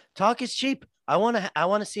 Talk is cheap. I want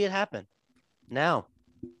to see it happen now.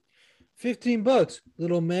 $15,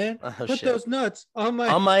 little man. Put those nuts on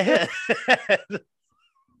my head.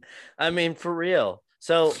 I mean, for real.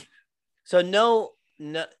 So no,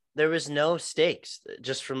 there was no stakes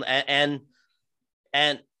just from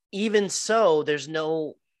and even so, there's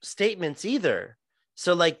no statements either.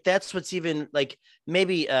 So like that's what's even like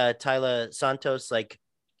maybe Taila Santos like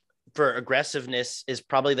for aggressiveness is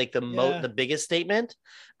probably like the biggest statement.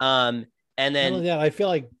 And then I feel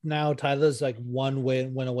like now Tyler's like one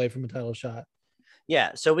went away from a title shot.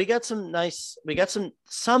 Yeah, so we got some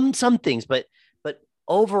some things, but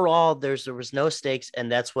overall there was no stakes, and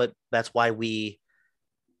that's why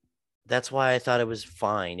I thought it was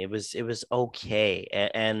fine. It was okay,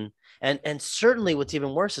 and certainly what's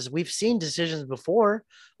even worse is we've seen decisions before.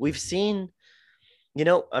 We've seen,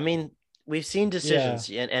 we've seen decisions,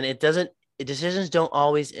 and decisions don't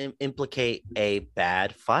always implicate a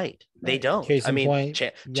bad fight. They don't.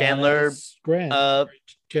 Chandler Grant,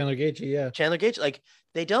 Chandler Gaethje, like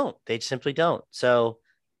they don't. They simply don't. So,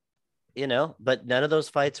 but none of those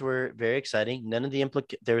fights were very exciting. None of the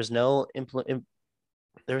there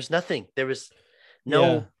was nothing. There was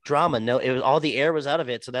no drama. No, it was all the air was out of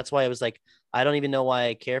it. So that's why I was like, I don't even know why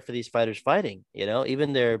I care for these fighters fighting.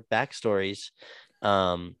 Even their backstories.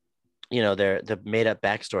 The made up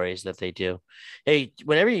backstories that they do. Hey,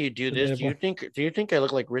 whenever you do this, do you think I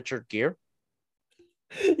look like Richard Gere?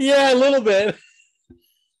 Yeah, a little bit.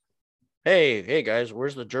 Hey guys,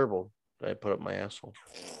 where's the gerbil that I put up my asshole?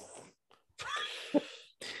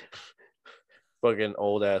 Fucking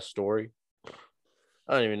old ass story.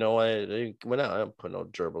 I don't even know why they went out. I don't put no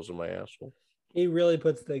gerbils in my asshole. He really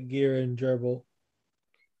puts the gear in gerbil.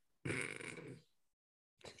 You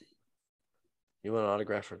want an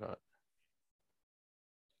autograph or not?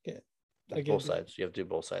 Yeah. Both sides. You have to do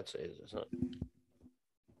both sides.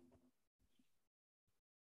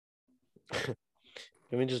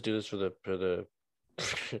 Can we just do this for the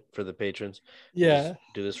for the patrons? Yeah. Just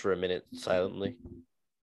do this for a minute silently.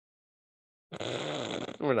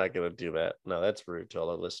 We're not gonna do that. No, that's rude to all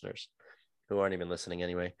our listeners who aren't even listening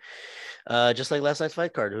anyway. Just like last night's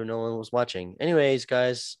fight card, who no one was watching. Anyways,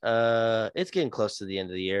 guys, it's getting close to the end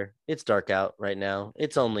of the year. It's dark out right now.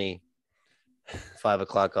 It's only 5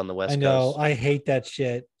 o'clock on the West Coast. I know. I hate that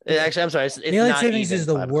shit. Actually, I'm sorry. It's daylight not savings even is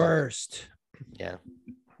the 5 worst. Yeah.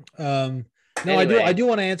 No, Anyway. I do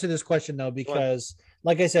want to answer this question though, because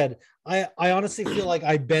like I said, I honestly feel like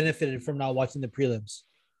I benefited from not watching the prelims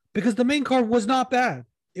because the main card was not bad.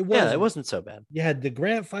 It wasn't so bad. Yeah, the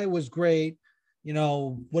Grant fight was great.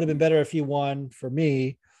 Would have been better if he won for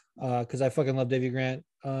me, because I fucking love Davey Grant.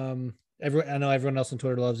 I know everyone else on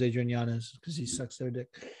Twitter loves Adrian Yanez because he sucks their dick.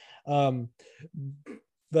 Yeah,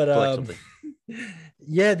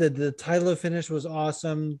 the Tyler finish was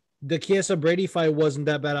awesome. The Chiesa Brady fight wasn't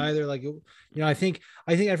that bad either. Like, I think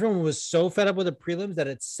everyone was so fed up with the prelims that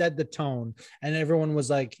it set the tone, and everyone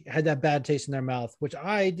was like had that bad taste in their mouth, which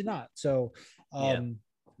I did not. So,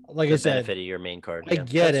 like I said, benefit of your main card. I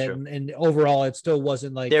get it, and overall, it still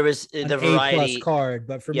wasn't like there was the variety card,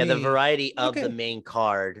 but for me, the variety of the main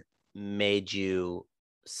card made you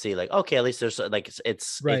see like, okay, at least there's like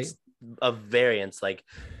it's a variance. Like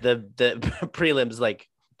the prelims, like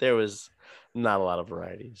there was not a lot of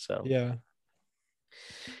variety. So yeah.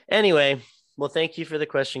 Anyway, well, thank you for the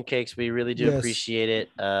question, Cakes. We really do appreciate it.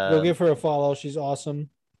 We'll give her a follow. She's awesome.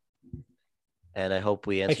 And I hope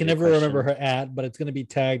we answer. I can never remember her at, but it's going to be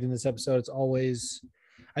tagged in this episode. It's always,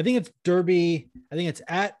 I think it's Derby. I think it's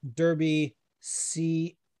at Derby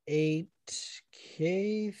C8K3.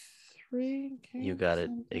 You got it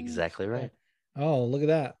exactly right. Oh, look at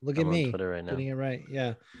that. Look I'm at on me Twitter right now. getting it right.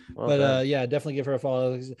 Yeah. Well But done. yeah, definitely give her a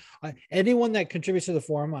follow. Anyone that contributes to the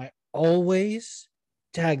forum, I always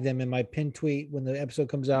tag them in my pinned tweet when the episode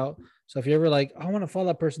comes out. So if you're ever like, I want to follow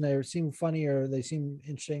that person, they seem funny or they seem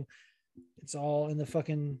interesting, it's all in the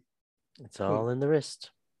fucking. It's all in the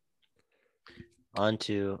wrist. On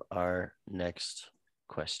to our next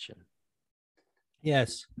question.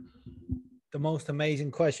 Yes. The most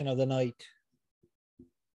amazing question of the night.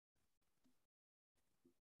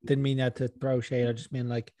 Didn't mean that to throw shade. I just mean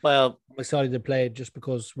like, Well, I'm excited to play it just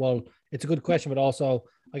because, well, it's a good question, but also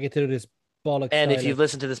I get to do this bollocks. and if style you've of-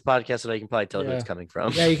 listened to this podcast, you can probably tell who it's Yeah. coming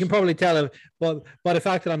from. Yeah, you can probably tell it, but the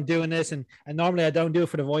fact that I'm doing this and normally I don't do it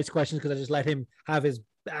for the voice questions because I just let him have his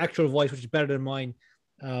actual voice, which is better than mine.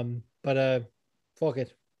 But fuck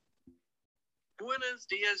it. Buenos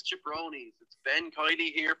dias, jabronis. It's Ben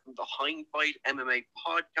Kiley here from the Hindfight MMA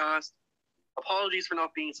podcast. Apologies for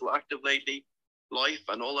not being so active lately. Life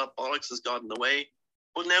and all that bollocks has gotten in the way.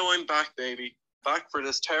 But now I'm back, baby. Back for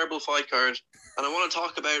this terrible fight card. And I want to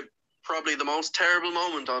talk about probably the most terrible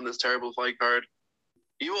moment on this terrible fight card.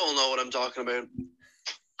 You all know what I'm talking about.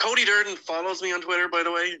 Cody Durden follows me on Twitter, by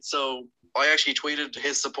the way. So I actually tweeted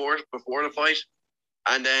his support before the fight.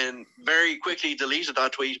 And then very quickly deleted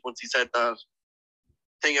that tweet once he said that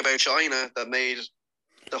thing about China that made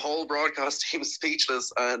the whole broadcast team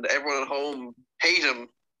speechless and everyone at home hate him.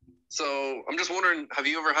 So I'm just wondering, have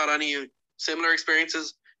you ever had any similar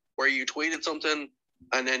experiences where you tweeted something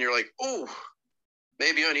and then you're like, oh,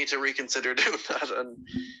 maybe I need to reconsider doing that and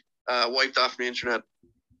wipe that from the internet?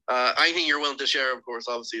 Anything you're willing to share, of course,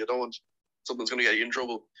 obviously. I don't want something that's going to get you in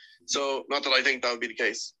trouble. So not that I think that would be the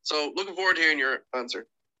case. So looking forward to hearing your answer.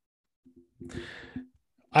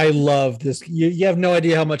 I love this. You have no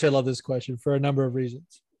idea how much I love this question for a number of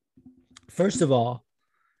reasons. First of all,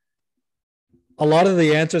 a lot of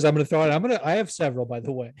the answers I'm going to throw out, I have several, by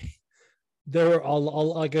the way. There were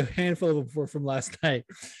all like a handful of them were from last night.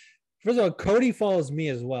 First of all, Cody follows me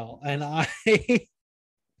as well. And I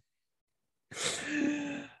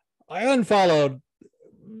unfollowed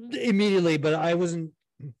immediately, but I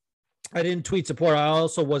didn't tweet support. I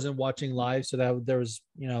also wasn't watching live. So that there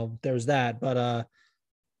was that. But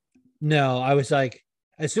no, I was like,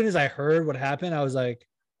 as soon as I heard what happened, I was like,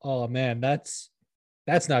 oh man, that's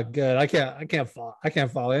not good. I can't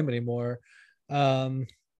follow him anymore.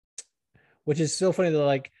 Which is so funny that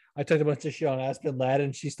like I talked a bunch of shit on Aspen Ladd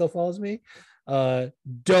and she still follows me.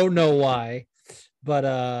 Don't know why, but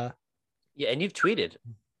Yeah, and you've tweeted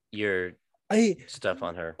your stuff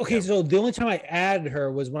on her. Okay, Yeah. so the only time I added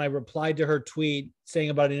her was when I replied to her tweet saying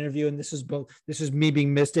about an interview, and this is me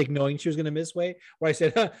being mystic, knowing she was going to miss weight. Where I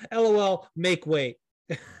said, "LOL, make weight."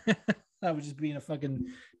 I was just being a fucking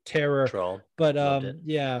terror. Troll. But Loved it.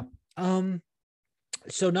 yeah.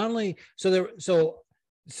 So not only so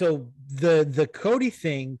the Cody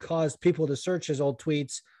thing caused people to search his old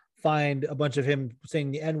tweets, find a bunch of him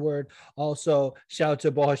saying the N-word. Also, shout out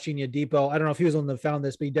to Bohashinia Depot. I don't know if he was the one that found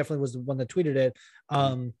this, but he definitely was the one that tweeted it.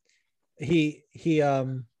 He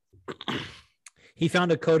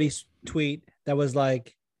found a Cody tweet that was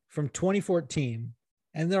like from 2014,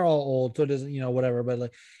 and they're all old, so it doesn't, whatever. But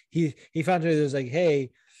like he found it was like,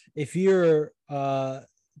 hey, if you're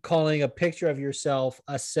calling a picture of yourself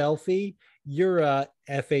a selfie, you're a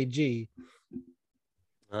FAG.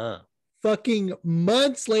 Fucking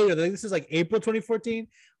months later, this is like April 2014,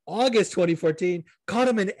 August 2014, caught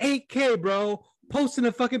him in 8K, bro, posting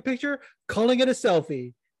a fucking picture, calling it a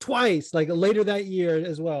selfie twice, like later that year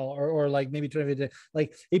as well, or like maybe 2015.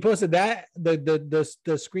 Like he posted that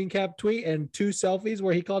the screen cap tweet and 2 selfies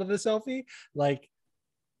where he called it a selfie, like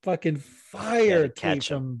fucking fire tweet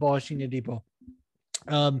from Bohashinia Depot.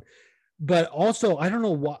 But also I don't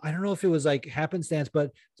know if it was like happenstance,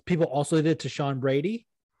 but people also did it to Sean Brady.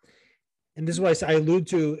 And this is what I allude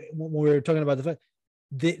to when we were talking about the fact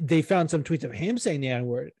they found some tweets of him saying the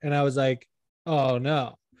N-word. And I was like, oh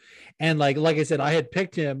no. And like I said, I had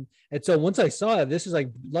picked him. And so once I saw it, this is like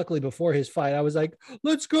luckily before his fight, I was like,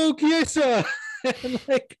 let's go, Chiesa. And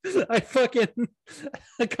like I fucking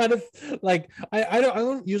kind of like I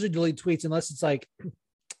don't usually delete tweets unless it's like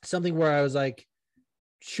something where I was like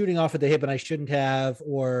shooting off at the hip and I shouldn't have,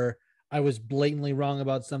 or I was blatantly wrong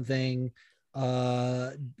about something.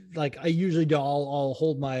 Like I usually do, I'll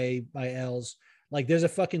hold my L's. Like there's a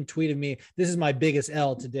fucking tweet of me. This is my biggest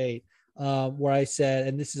L to date, where I said,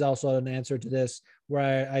 and this is also an answer to this,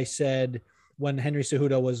 where I said when Henry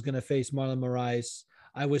Cejudo was going to face Marlon Moraes,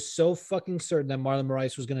 I was so fucking certain that Marlon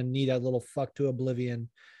Moraes was going to knee that little fuck to oblivion.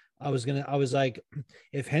 I was like,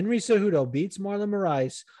 if Henry Cejudo beats Marlon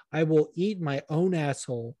Moraes, I will eat my own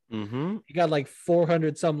asshole. Mm-hmm. He got like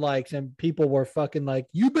 400 some likes, and people were fucking like,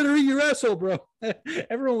 you better eat your asshole, bro.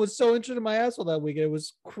 Everyone was so interested in my asshole that week. It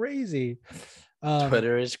was crazy.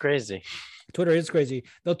 Twitter is crazy. Twitter is crazy.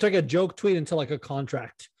 They'll take a joke tweet into like a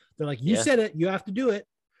contract. They're like, you said it, you have to do it.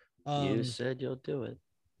 You said you'll do it.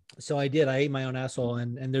 So I did. I ate my own asshole,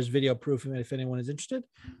 and there's video proof of it if anyone is interested.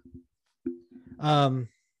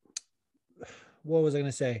 What was I going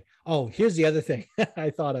to say? Oh, here's the other thing I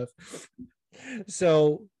thought of.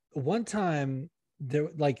 So one time there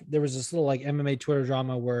was this little like MMA Twitter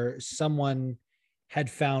drama where someone had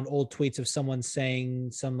found old tweets of someone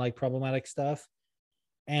saying some like problematic stuff.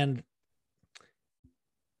 And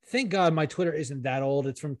thank God my Twitter isn't that old.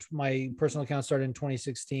 It's from my personal account, started in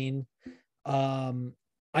 2016.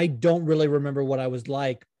 I don't really remember what I was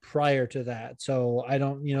like prior to that. So I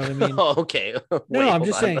don't, you know what I mean? Okay. No, I'm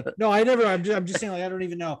just saying, no, I never, I'm just saying, like, I don't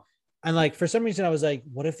even know. And like, for some reason I was like,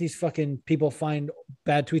 what if these fucking people find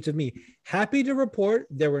bad tweets of me? Happy to report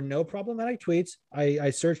there were no problematic tweets.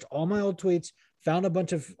 I searched all my old tweets, found a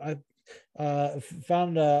bunch of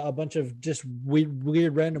just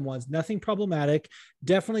weird random ones, nothing problematic.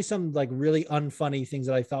 Definitely some like really unfunny things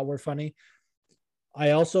that I thought were funny.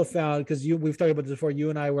 I also found, because we've talked about this before, you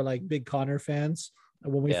and I were like big Conor fans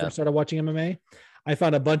when we first started watching MMA. I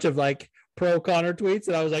found a bunch of like pro Conor tweets,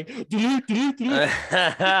 and I was like,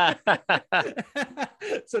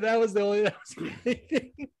 so that was the only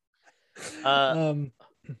thing.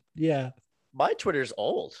 Yeah. My Twitter's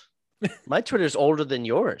old. My Twitter's older than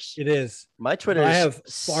yours. It is. My Twitter's I have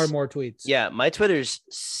far more tweets. Yeah, my Twitter's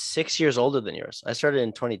 6 years older than yours. I started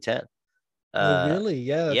in 2010. Oh, really?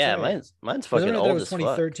 Yeah. That's right. Mine's fucking old as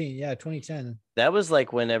 2013. fuck. Yeah, 2010. That was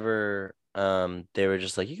like whenever they were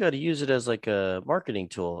just like, you got to use it as like a marketing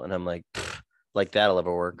tool, and I'm like, like that'll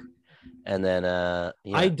ever work. And then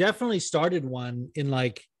I definitely started one in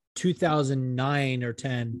like 2009 or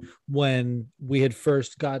 10 when we had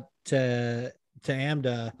first got to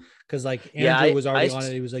AMDA, because like Andrew was already on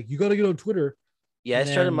it. He was like, you got to get on Twitter. Yeah, I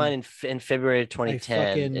started mine in February of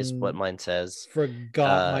 2010 is what mine says.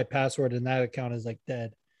 Forgot my password, and that account is like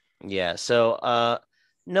dead. Yeah. So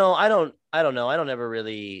no, I don't know. I don't ever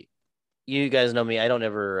really, you guys know me. I don't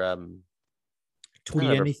ever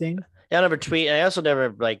tweet anything. I don't ever tweet. I also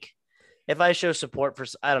never like, if I show support for,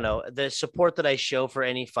 I don't know, the support that I show for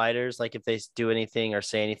any fighters, like if they do anything or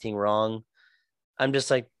say anything wrong, I'm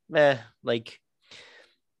just like, like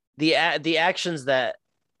the actions that,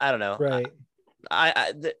 I don't know. Right.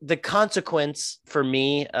 The consequence for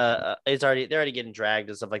me they're already getting dragged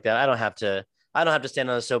and stuff like that. I don't have to stand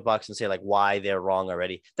on the soapbox and say like why they're wrong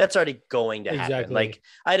already. That's already going to happen. Like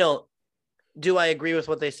do I agree with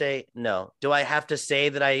what they say? No. Do I have to say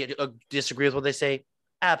that I disagree with what they say?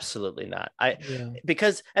 Absolutely not.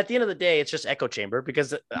 Because at the end of the day, it's just echo chamber,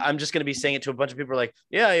 because I'm just going to be saying it to a bunch of people like,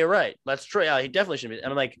 yeah, you're right. Let's try. Yeah, he definitely should be. And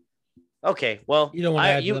I'm like, okay, well, you don't want to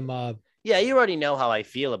add to the mob. Yeah, you already know how I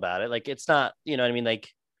feel about it. Like, it's not, you know what I mean? Like,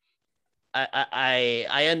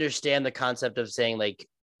 I understand the concept of saying like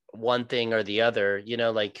one thing or the other, you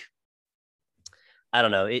know, like, I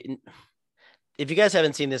don't know. If you guys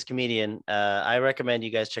haven't seen this comedian, I recommend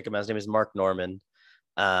you guys check him out. His name is Mark Norman.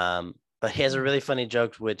 But he has a really funny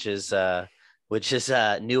joke, which is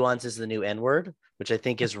nuance is the new N-word, which I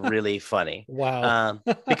think is really funny. Wow.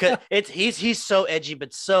 Because he's so edgy,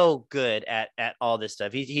 but so good at all this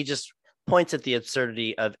stuff. He just points at the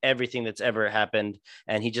absurdity of everything that's ever happened,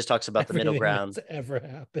 and he just talks about the middle ground. That's ever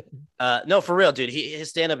happened. No, for real, dude. His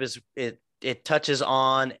stand-up is it touches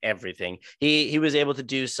on everything. He was able to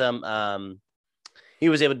do some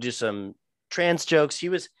trans jokes.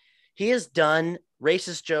 He has done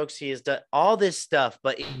racist jokes. He has done all this stuff,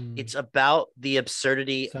 but it's about the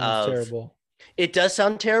absurdity of. Terrible. It does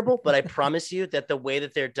sound terrible, but I promise you that the way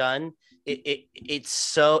that they're done, he's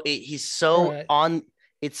so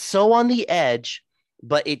on the edge,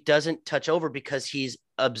 but it doesn't touch over because he's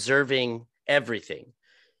observing everything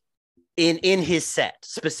in his set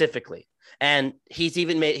specifically. And he's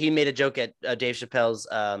even made a joke at Dave Chappelle's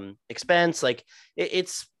expense. Like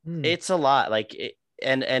it's a lot. Like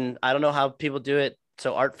and I don't know how people do it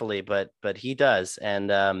so artfully, but he does.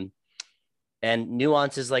 And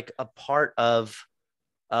nuance is like a part of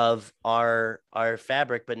our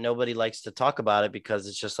fabric, but nobody likes to talk about it because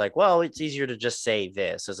it's just like, well, it's easier to just say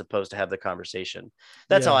this as opposed to have the conversation.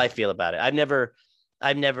 That's how I feel about it. I've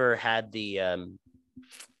never had the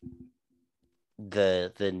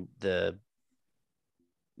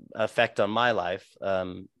effect on my life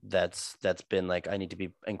that's been like I need to be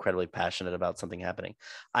incredibly passionate about something happening.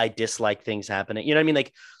 I dislike things happening, you know what I mean?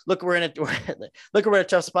 Like look, we're in a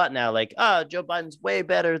tough spot now. Like Joe Biden's way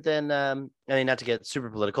better than I mean, not to get super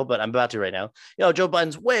political, but I'm about to right now. Joe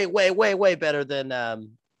Biden's way better than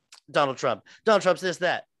Donald Trump. Donald Trump's this,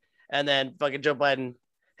 that, and then fucking Joe Biden,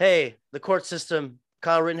 hey, the court system,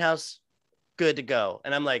 Kyle Rittenhouse, good to go.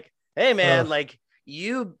 And I'm like, hey man, like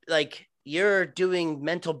you're doing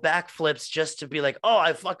mental backflips just to be like, oh,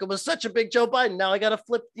 I fucking was such a big Joe Biden. Now I got to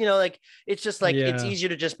flip, like, it's just like, it's easier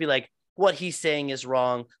to just be like, what he's saying is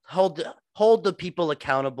wrong. Hold the people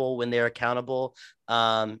accountable when they're accountable.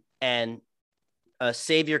 And a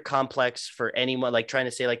savior complex for anyone, like trying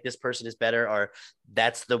to say like this person is better or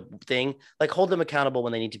that's the thing, like hold them accountable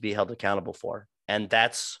when they need to be held accountable for. And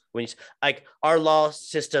that's when you like our law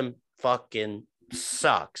system fucking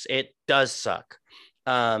sucks. It does suck.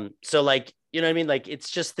 So like, you know what I mean? Like,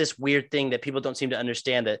 it's just this weird thing that people don't seem to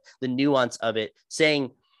understand, that the nuance of it,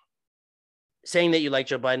 saying that you like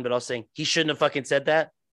Joe Biden, but also saying he shouldn't have fucking said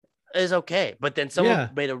that is okay. But then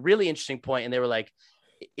someone made a really interesting point and they were like,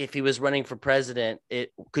 if he was running for president,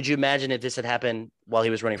 could you imagine if this had happened while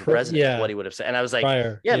he was running for president, what he would have said? And I was like,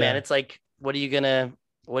 man, it's like, how are you going to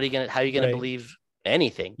believe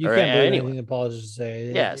anything? You can't believe anything the politicians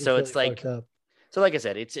say. So it's really like, so like I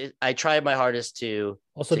said, I tried my hardest to.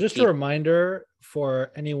 Also, just a reminder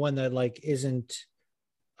for anyone that like isn't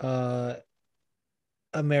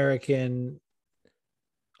American.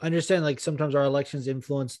 I understand like sometimes our elections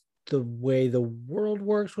influence the way the world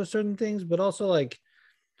works with certain things, but also like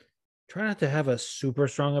try not to have a super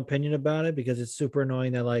strong opinion about it, because it's super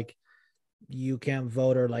annoying that like you can't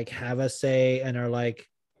vote or like have a say and are like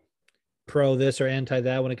pro this or anti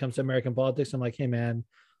that when it comes to American politics. I'm like, hey man.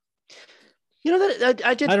 You know that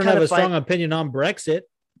I don't have a strong opinion on Brexit.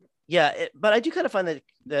 Yeah, but I do kind of find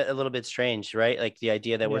that a little bit strange, right? Like the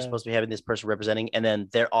idea that we're supposed to be having this person representing, and then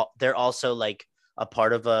they're also like a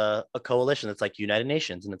part of a coalition that's like United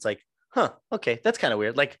Nations, and it's like, okay, that's kind of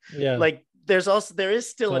weird. Like, like there is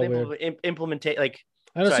still an implementation. Like,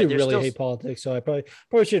 I honestly really hate politics, so I probably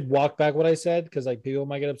should walk back what I said, because like people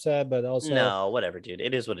might get upset, but also no, whatever, dude.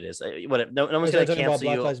 It is what it is. Whatever. No one's gonna cancel about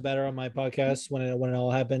Black Lives Matter on my podcast when it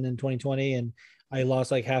all happened in 2020, and I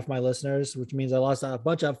lost like half my listeners, which means I lost a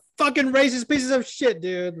bunch of fucking racist pieces of shit,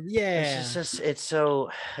 dude. Yeah, it's so,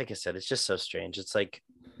 like I said, it's just so strange. It's like,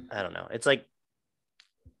 I don't know. It's like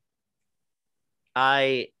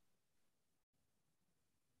I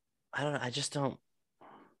don't know.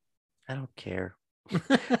 I don't care.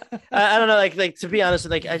 I don't know, like to be honest,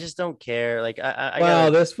 like I just don't care. Like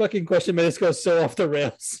this fucking question made us go so off the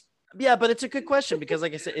rails. Yeah, but it's a good question, because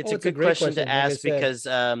like I said, it's a good question to ask, because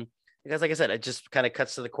like I said, it just kind of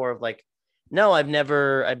cuts to the core of like, no, I've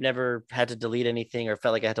never had to delete anything or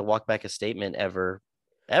felt like I had to walk back a statement ever,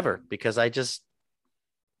 because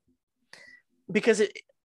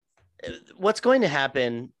what's going to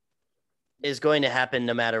happen is going to happen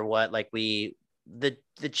no matter what. Like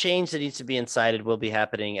the change that needs to be incited will be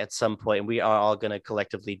happening at some point, and we are all going to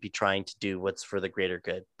collectively be trying to do what's for the greater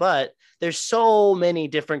good. But there's so many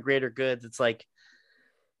different greater goods. It's like,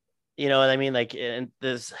 you know what I mean? Like, and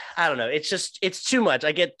this, I don't know. It's too much.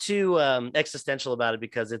 I get too existential about it,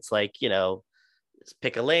 because it's like,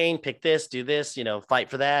 pick a lane, pick this, do this, fight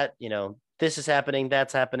for that. This is happening,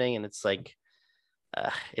 that's happening. And it's like,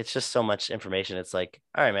 it's just so much information. It's like,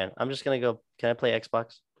 all right, man, I'm just going to go. Can I play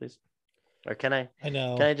Xbox, please? Or can I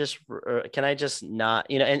know. Can I just not,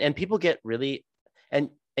 and people get really,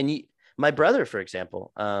 my brother, for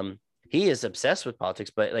example, he is obsessed with politics,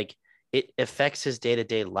 but like it affects his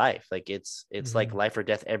day-to-day life. Like it's like life or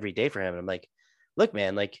death every day for him. And I'm like, look,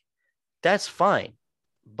 man, like that's fine.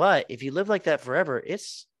 But if you live like that forever,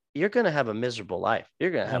 you're going to have a miserable life. You're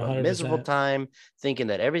going to have 100%. A miserable time thinking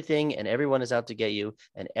that everything and everyone is out to get you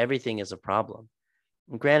and everything is a problem.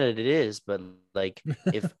 And granted it is, but like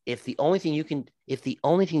if the only thing you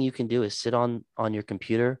can do is sit on your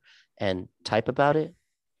computer and type about it,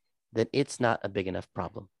 then it's not a big enough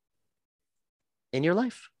problem in your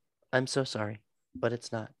life. I'm so sorry, but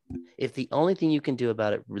it's not. If the only thing you can do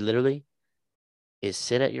about it literally is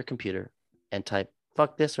sit at your computer and type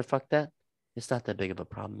fuck this or fuck that, it's not that big of a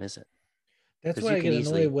problem, is it? That's why I get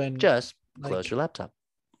annoyed when just close your laptop.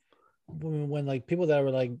 When like people that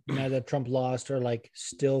were like mad that Trump lost are like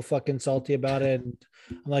still fucking salty about it, and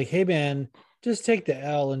I'm like, hey man, just take the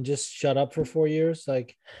L and just shut up for 4 years.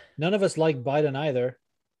 Like none of us like Biden either.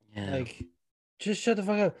 Yeah. Like just shut the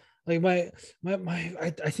fuck up. Like I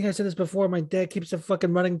think I said this before. My dad keeps a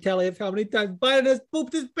fucking running tally of how many times Biden has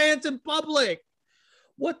pooped his pants in public.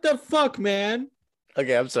 What the fuck, man?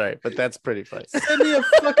 Okay, I'm sorry, but that's pretty funny. Sent me a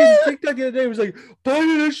fucking TikTok the other day. It was like,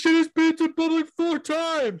 Biden has shit his pants in public 4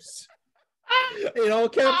 times. In all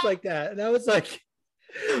caps like that. And I was like,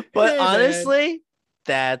 But hey, honestly,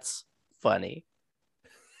 that's funny.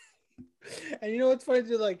 man. And you know what's funny?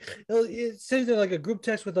 Like, it sends in like a group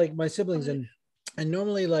text with like my siblings, and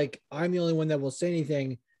normally like I'm the only one that will say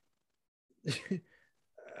anything.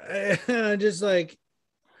 And I just like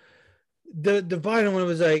the Biden one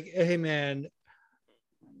was like, hey man,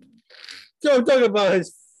 don't talk about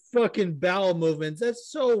his fucking bowel movements. That's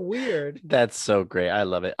so weird. That's so great. I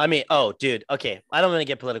love it. I mean, oh, dude. Okay, I don't want to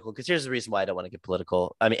get political because here's the reason why I don't want to get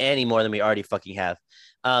political. I mean, any more than we already fucking have.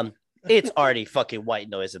 It's already fucking white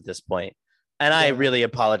noise at this point, and I really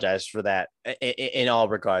apologize for that in all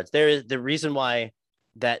regards. There is the reason why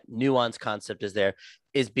that nuance concept is there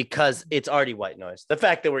is because it's already white noise. The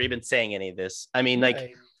fact that we're even saying any of this, I mean, like,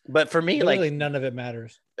 Right. but for me, Literally like, none of it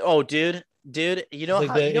matters. oh, dude, you know Like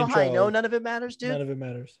how the you know how I intro. know none of it matters, dude. None of it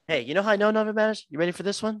matters. Hey, you know how I know none of it matters? You ready for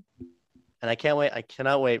this one? And I can't wait. I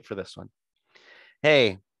cannot wait for this one.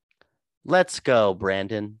 Hey, let's go,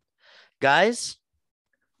 Brandon. Guys,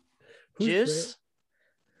 Who's Juice,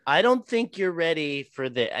 I don't think you're ready for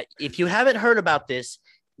the. If you haven't heard about this,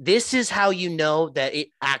 this is how you know that it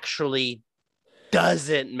actually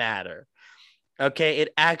doesn't matter. Okay,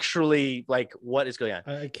 it actually, like, what is going on?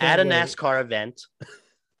 I can't At a wait. NASCAR event.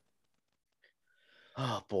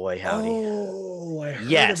 Oh boy, howdy. Oh, I heard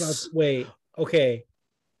Yes. about. Wait, okay.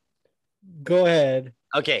 Go ahead.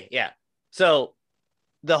 Okay, yeah. So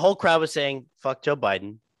the whole crowd was saying, fuck Joe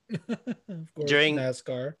Biden. Of course, During-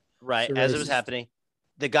 NASCAR. Right. It's a As it was racist. happening.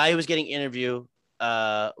 The guy who was getting interviewed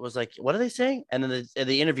was like, what are they saying? And then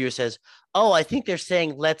the interviewer says, oh, I think they're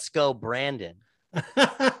saying, let's go, Brandon.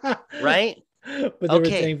 Right? But they were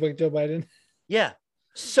Okay. saying fuck Joe Biden. Yeah.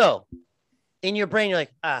 So in your brain, you're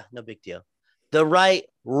like, no big deal. The right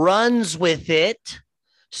runs with it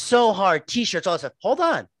so hard. T-shirts, all that stuff. Hold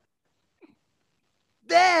on.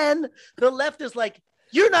 Then the left is like,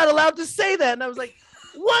 you're not allowed to say that. And I was like,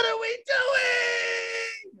 what are we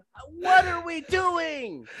doing? What are we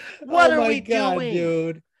doing? What Oh are my we God, doing?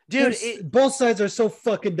 dude? Dude, Both sides are so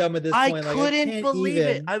fucking dumb at this I point. Like, couldn't can't believe it.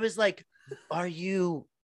 even. I was like, are you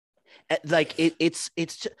like it's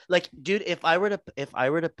like, dude, if I were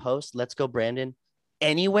to post let's go Brandon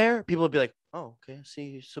anywhere, people would be like, oh, okay, see,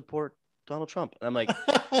 you support Donald Trump. And I'm like,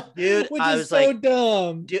 dude, Which I is was so like,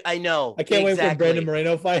 dumb. dude, I know. I can't wait for exactly. Brandon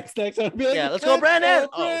Moreno fights next. I'll be like, Yeah, let's go, Brandon.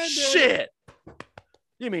 Oh Brandon. shit.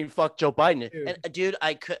 You mean fuck Joe Biden? Dude. And dude,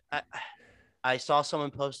 I saw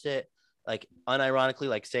someone post it like unironically,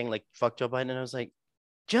 like saying like fuck Joe Biden, and I was like,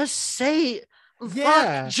 just say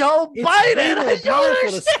Yeah. fuck Joe It's Biden. way more I don't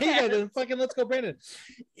powerful to say that understand. than fucking let's go, Brandon.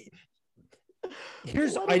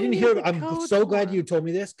 Here's What I do we didn't need hear. the I'm code so glad for? you told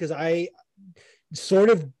me this because I sort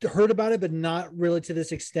of heard about it, but not really to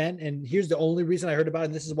this extent. And here's the only reason I heard about it,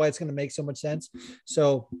 and this is why it's going to make so much sense.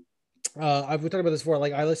 So I've talked about this before.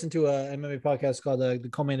 Like I listened to a MMA podcast called the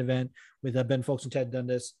Co-Main Event with Ben Folks and Ted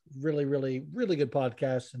Dundas. Really, really, really good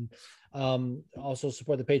podcast. And also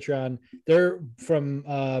support the Patreon. They're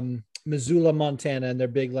from Missoula, Montana, and they're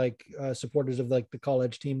big like supporters of like the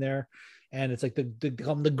college team there. And it's like the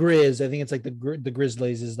Grizz. I think it's like the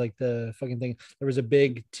Grizzlies is like the fucking thing. There was a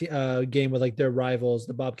big game with like their rivals,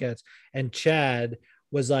 the Bobcats, and Chad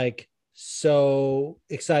was like so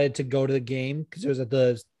excited to go to the game because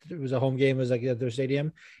it was a home game. It was like at their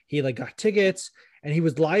stadium. He like got tickets and he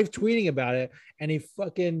was live tweeting about it. And he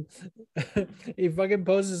fucking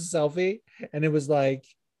poses a selfie, and it was like,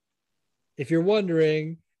 if you're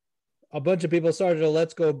wondering, a bunch of people started a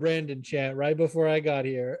 "Let's Go Brandon" chant right before I got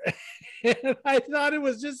here. And I thought it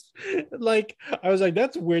was just like, I was like,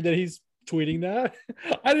 that's weird that he's tweeting that.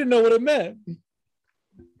 I didn't know what it meant.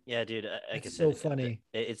 Yeah, dude. Like I It's said, so funny.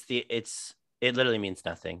 It literally means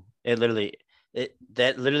nothing.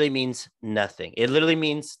 That literally means nothing. It literally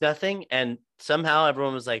means nothing. And somehow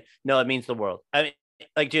everyone was like, no, it means the world. I mean,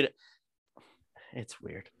 like, dude, it's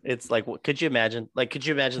weird. It's like, what could you imagine? Like, could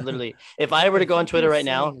you imagine literally if I were to go on Twitter right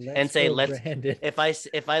now and say, Brandon. if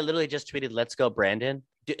I literally just tweeted, let's go, Brandon,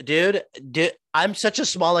 dude, I'm such a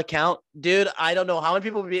small account, dude. I don't know how many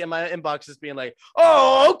people would be in my inboxes being like,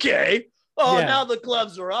 oh, okay. Oh, Yeah. now the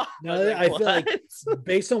gloves are off. No, was I feel like "What?"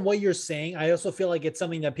 based on what you're saying, I also feel like it's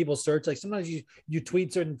something that people search. Like sometimes you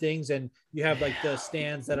tweet certain things and you have like the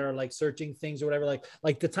stands that are like searching things or whatever.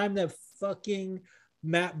 Like the time that fucking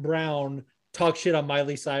Matt Brown talked shit on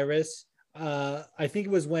Miley Cyrus. I think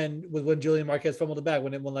it was when Julian Marquez fumbled it back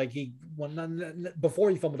before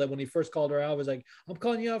he fumbled it, when he first called her out, I was like, I'm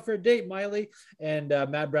calling you out for a date, Miley. And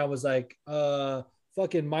Matt Brown was like,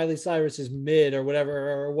 fucking Miley Cyrus is mid or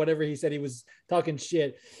whatever he said, he was talking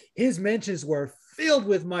shit. His mentions were filled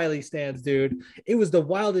with Miley stands, dude. It was the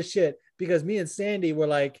wildest shit because me and Sandy were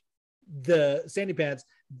like the Sandy Pants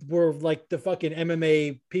were like the fucking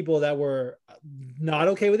MMA people that were not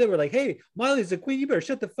okay with it. We're like, hey, Miley's the queen, you better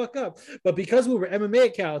shut the fuck up. But because we were MMA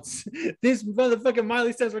accounts, these motherfucking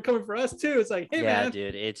Miley stands were coming for us too. It's like, hey man,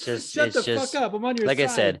 dude, it's just shut the fuck up. I'm on your like side,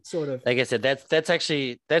 I said, sort of. Like I said, that's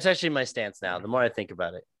actually my stance now. The more I think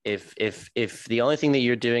about it, if the only thing that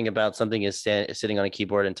you're doing about something is sitting on a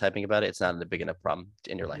keyboard and typing about it, it's not a big enough problem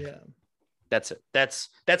in your life. Yeah. That's it.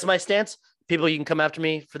 That's my stance. People, you can come after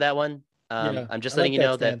me for that one. I'm just letting you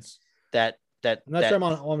know that I'm not sure I'm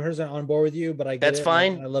on board with you, but I get that's it.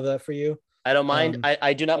 fine. I love that for you. I don't mind.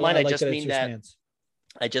 I do not mind. I just mean that. Stance.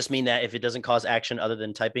 I just mean that if it doesn't cause action other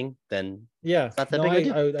than typing, then yeah, it's not that big a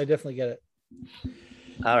deal. I definitely get it.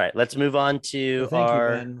 All right, let's move on to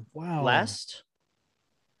our last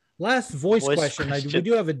voice question. We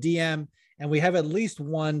do have a DM and we have at least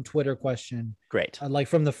one Twitter question. Great. Like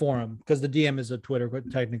from the forum, because the DM is a Twitter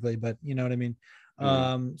technically, but you know what I mean?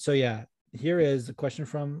 So yeah, here is a question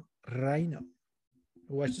from Rhino.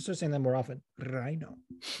 I should start saying that more often. Rhino.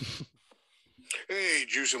 Hey,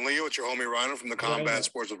 Juice and Leo, it's your homie Rhino from the Combat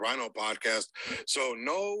Sports with Rhino podcast. So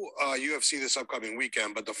no UFC this upcoming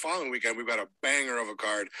weekend, but the following weekend, we've got a banger of a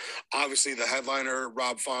card. Obviously, the headliner,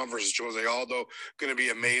 Rob Font versus Jose Aldo, going to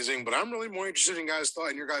be amazing, but I'm really more interested in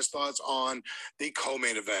your guys' thoughts on the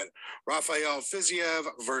co-main event. Rafael Fiziev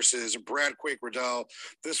versus Brad Quake Riddell.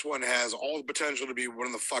 This one has all the potential to be one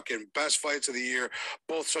of the fucking best fights of the year.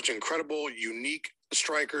 Both such incredible, unique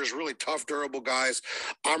strikers, really tough, durable guys.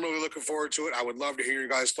 I'm really looking forward to it. I would love to hear your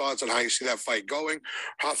guys' thoughts on how you see that fight going.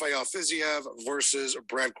 Rafael Fiziev versus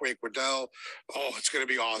Brad Quake Riddell. Oh, it's going to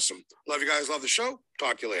be awesome. Love you guys. Love the show.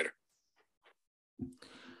 Talk to you later.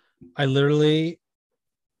 I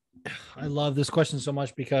love this question so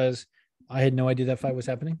much because I had no idea that fight was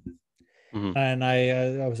happening. Mm-hmm. And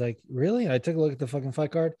I was like, really? I took a look at the fucking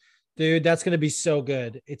fight card. Dude, that's going to be so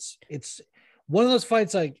good. It's one of those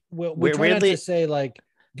fights, like we're trying not to say like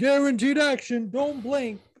guaranteed action, don't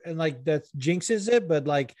blink, and like that jinxes it, but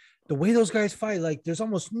like the way those guys fight, like there's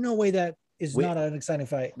almost no way that is not an exciting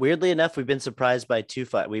fight. Weirdly enough, we've been surprised by two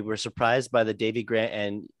fights. We were surprised by the Davey Grant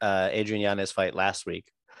and Adrian Yanez fight last week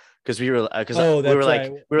because we were like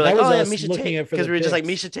Misha Tate, because we were just like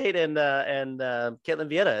Misha Tate and Caitlin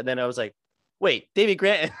Vieira, and then I was like, wait, Davey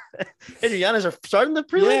Grant and Adrian Yanez are starting the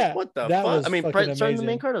prelim? Yeah, what the fuck? I mean, starting the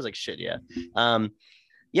main card? I was like, shit, yeah.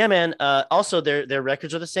 Yeah, man. Also, their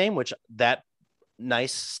records are the same, which that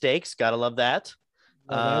nice stakes. Gotta love that.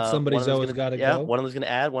 Somebody's always got to go. Yeah, one of them's gonna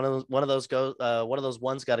add. One of those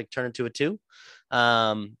ones got to turn into a 2.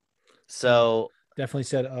 So definitely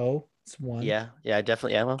said, oh, it's 1. Yeah,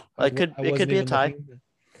 definitely. Yeah, well, it could be a tie.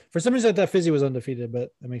 For some reason, I thought Fizzy was undefeated,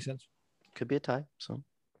 but that makes sense. Could be a tie. So.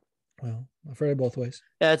 Well, I've heard it both ways.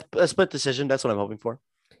 Yeah, it's a split decision. That's what I'm hoping for.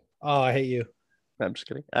 Oh, I hate you. I'm just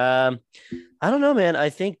kidding. I don't know, man. I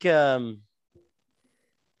think, damn,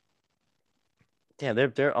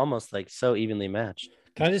 they're almost like so evenly matched.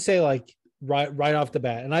 Can I just say, like, right off the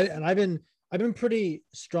bat, and I've been pretty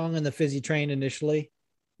strong on the Fizzy train initially.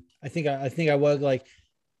 I think I was like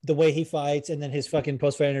the way he fights, and then his fucking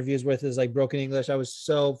post-fight interviews with his like broken English. I was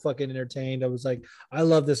so fucking entertained. I was like, I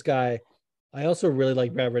love this guy. I also really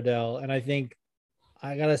like Brad Riddell, and I think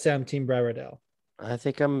I gotta say I'm Team Brad Riddell. I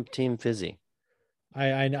think I'm Team Fizzy.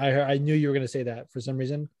 I knew you were gonna say that for some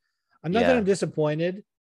reason. I'm not that I'm disappointed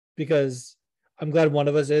because I'm glad one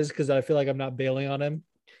of us is, because I feel like I'm not bailing on him.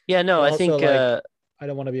 Yeah, no, I think I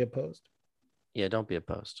don't want to be opposed. Yeah, don't be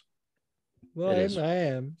opposed. Well, I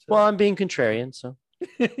am. So. Well, I'm being contrarian, so.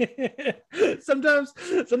 sometimes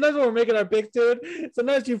when we're making our picks, dude,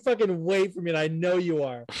 sometimes you fucking wait for me, and I know you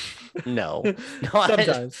are. No,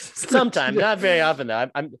 sometimes not very often though.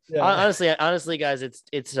 I'm honestly, guys,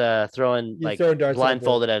 it's throwing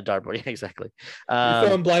blindfolded at a dartboard. Yeah, exactly. You're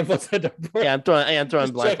throwing blindfolds at a dartboard. Yeah, I'm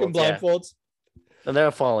throwing blindfolds. Yeah. And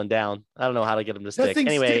they're falling down. I don't know how to get them to stick.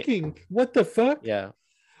 Anyway, sticking. What the fuck? Yeah.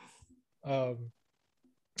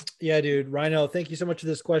 Yeah, dude. Rhino, thank you so much for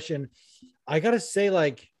this question. I gotta say,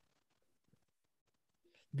 like,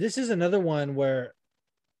 this is another one where.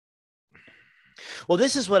 Well,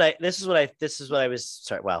 this is what I was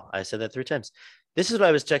sorry. Wow, I said that 3 times. This is what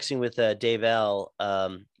I was texting with Dave L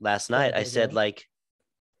last night. I said, like,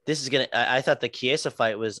 this is gonna. I thought the Chiesa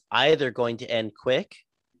fight was either going to end quick,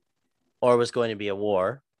 or was going to be a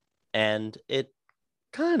war, and it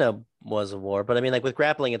kind of was a war. But I mean, like with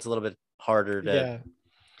grappling, it's a little bit harder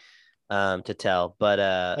to tell. But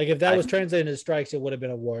like if that was translated into strikes, it would have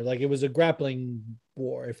been a war. Like it was a grappling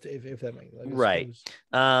bore, if that makes sense. Right.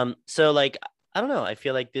 So like I don't know. I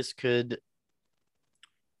feel like this could,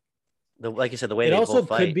 like I said, the way It they also both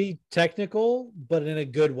fight. could be technical, but in a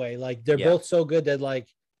good way. Like they're Yeah. both so good that like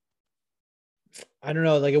I don't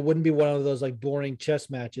know, like it wouldn't be one of those like boring chess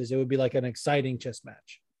matches. It would be like an exciting chess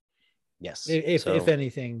match. Yes. If So,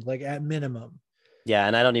 anything, like at minimum. yeah,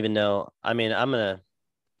 and I don't even know. I mean, I don't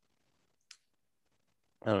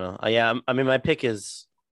know. Yeah, I mean, my pick is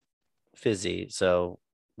Fizzy. So,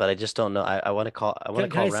 but I just don't know. I want to call.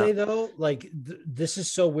 Can I say though, like this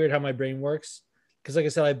is so weird how my brain works. Because like I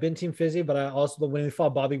said, I've been Team Fizzy, but I also when we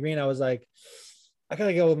fought Bobby Green, I was like, I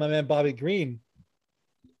gotta go with my man Bobby Green.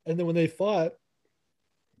 And then when they fought,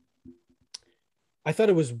 I thought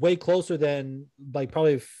it was way closer than like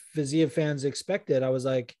probably Fizzy fans expected. I was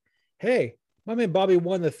like, hey, my man Bobby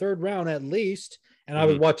won the third round at least. And I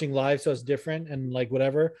was watching live, so it's different and like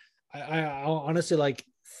whatever. I honestly like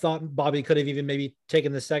thought Bobby could have even maybe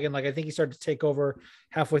taken the second. Like I think he started to take over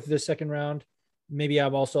halfway through the second round. Maybe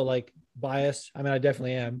I'm also like biased. I mean, I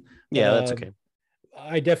definitely am. Yeah, that's okay.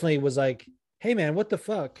 I definitely was like, hey man, what the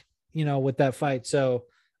fuck, with that fight. So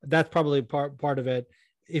that's probably part of it.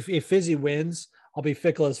 If Fizzy wins, I'll be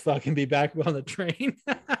fickle as fuck and be back on the train.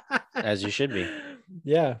 As you should be.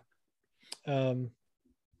 Yeah. Fucking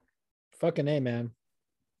A, man.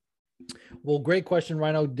 Well, great question,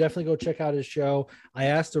 Rhino. Definitely go check out his show. I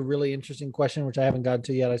asked a really interesting question, which I haven't gotten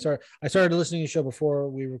to yet. I started listening to the show before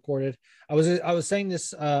we recorded. I was saying this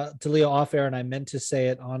to Leo off air, and I meant to say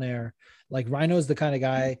it on air. Like Rhino is the kind of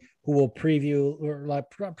guy who will preview or like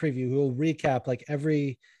not preview, who will recap like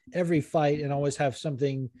every fight and always have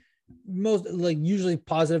something most like usually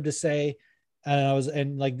positive to say.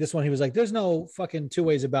 And like this one, he was like, there's no fucking two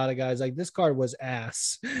ways about it, guys. Like this card was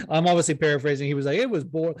ass. I'm obviously paraphrasing. He was like, it was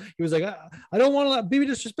boring. He was like, I don't want to be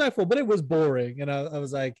disrespectful, but it was boring. And I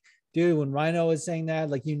was like, dude, when Rhino is saying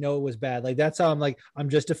that, like, it was bad. Like, that's how I'm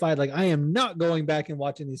justified. Like, I am not going back and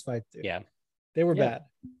watching these fights, dude. Yeah. They were bad.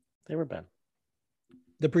 They were bad.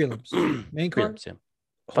 The prelims. Main card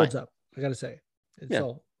holds up. I got to say. It's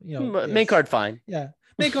all, main card, fine. Yeah.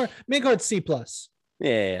 Main card C+.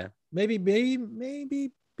 Yeah. Maybe B-.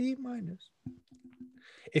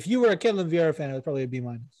 If you were a Ketlen Vieira fan, it was probably a B-,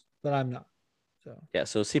 but I'm not. So yeah,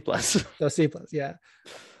 so C+. So C+, yeah.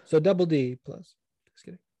 So double D+. Just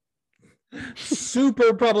kidding.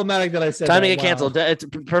 Super problematic that I said. Time to get canceled. It's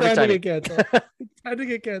perfect time to get canceled. Time to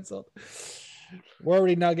get canceled. We're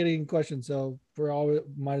already not getting questions, so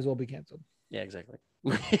might as well be canceled. Yeah, exactly.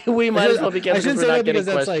 We might as well be canceled. I shouldn't say that because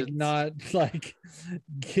that's questions. like not like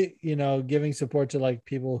giving support to like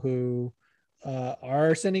people who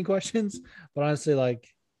are sending questions, but honestly, like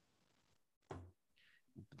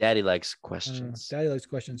Daddy likes questions. Daddy likes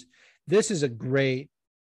questions. This is a great.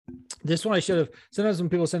 This one I should have. Sometimes when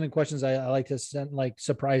people send in questions, I like to send like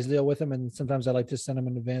surprise Leo with them, and sometimes I like to send him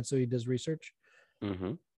in advance so he does research.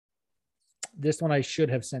 Mm-hmm. This one I should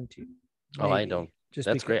have sent to you. Maybe. Oh, I don't.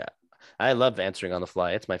 That's great. I love answering on the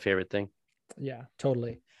fly. It's my favorite thing. Yeah,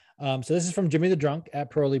 totally. So this is from Jimmy the Drunk at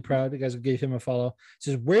Pearly Proud. You guys gave him a follow. It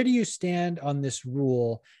says, where do you stand on this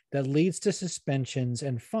rule that leads to suspensions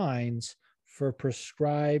and fines for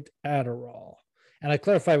prescribed Adderall? And I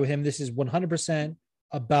clarified with him, this is 100%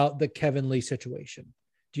 about the Kevin Lee situation.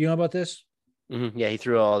 Do you know about this? Mm-hmm. Yeah, he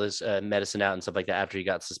threw all this medicine out and stuff like that after he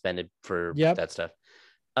got suspended for that stuff.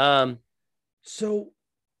 So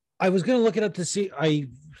I was going to look it up to see.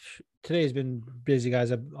 Today has been busy,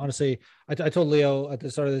 guys. I told Leo at the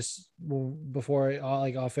start of this before,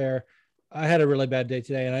 like off air, I had a really bad day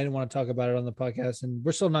today and I didn't want to talk about it on the podcast, and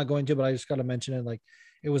we're still not going to, but I just got to mention it. Like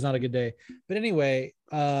it was not a good day, but anyway,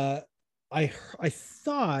 I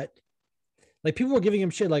thought like people were giving him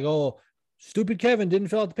shit like, oh, stupid Kevin didn't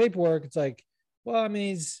fill out the paperwork. It's like, well, I mean,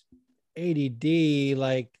 he's ADD,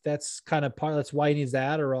 like that's kind of that's why he needs the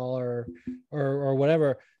Adderall or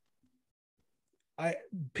whatever.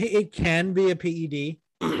 It can be a PED.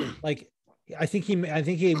 Like I think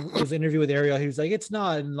he was interviewed with Ariel. He was like, it's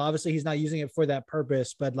not, and obviously he's not using it for that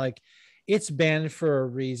purpose, but like it's banned for a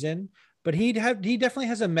reason. But he definitely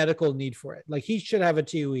has a medical need for it. Like he should have a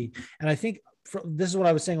TUE. And I think this is what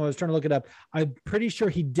I was saying when I was trying to look it up. I'm pretty sure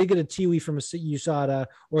he did get a TUE from a USADA,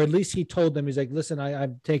 or at least he told them, he's like, listen,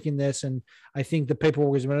 I'm taking this and I think the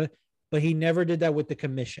paperwork is, but he never did that with the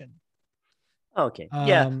commission. Okay.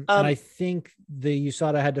 Yeah. And I think the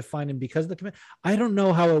USADA had to find him because of the commission. I don't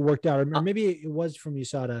know how it worked out. Or maybe it was from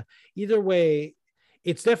USADA. Either way,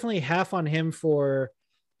 it's definitely half on him for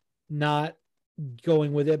not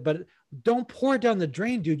going with it, but don't pour it down the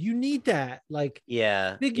drain, dude. You need that. Like,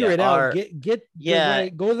 figure it out. Get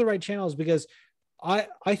go to the right channels, because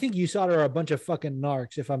I think USADA are a bunch of fucking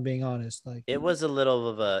narcs, if I'm being honest. Like, It was a little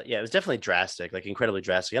of a, yeah, it was definitely drastic, like incredibly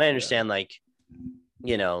drastic. And I understand, like,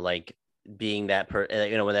 you know, like being that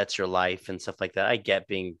you know, when that's your life and stuff like that. I get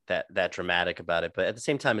being that dramatic about it, but at the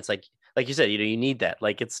same time, it's like you said, you know, you need that.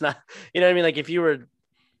 Like, it's not, you know what I mean? Like, if you were,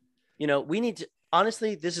 you know, we need to,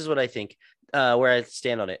 honestly, this is what I think, where I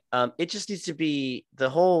stand on it. It just needs to be,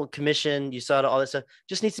 the whole commission, USADA, all that stuff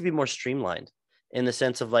just needs to be more streamlined in the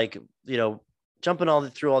sense of, like, you know, jumping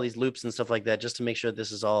through all these loops and stuff like that, just to make sure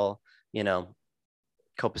this is all, you know,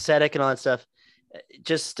 copacetic and all that stuff. It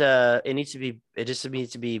just needs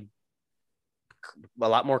to be a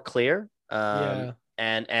lot more clear. And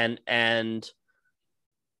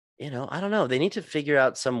you know, I don't know, they need to figure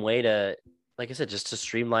out some way to, like I said, just to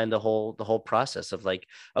streamline the whole process of, like,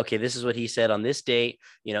 okay, this is what he said on this date,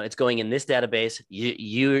 you know, it's going in this database,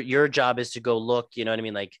 your job is to go look, you know what I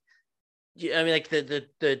mean? Like, I mean, like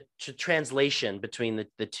the translation between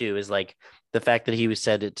the two is like the fact that he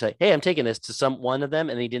said it to, hey, I'm taking this to one of them,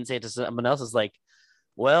 and he didn't say it to someone else. Is like,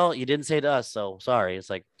 well, you didn't say it to us, so sorry. It's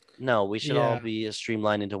like, no, we should all be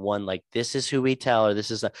streamlined into one. Like, this is who we tell, or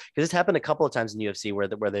this is because it's happened a couple of times in UFC where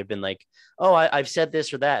they've been like, oh, I've said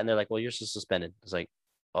this or that, and they're like, well, you're just suspended. It's like,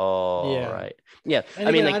 oh, right, yeah. And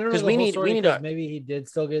I mean, again, like, I don't because know we need to, maybe he did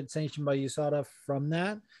still get sanctioned by USADA from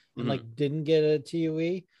that, and Mhm. like didn't get a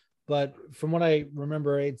TUE. But from what I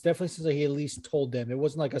remember, it's definitely seems like he at least told them. It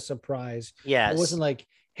wasn't like a surprise. yes, It wasn't like,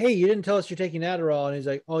 hey, you didn't tell us you're taking Adderall, and he's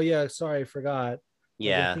like, oh yeah, sorry, I forgot. Like,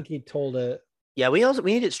 yeah. I think he told it. Yeah, we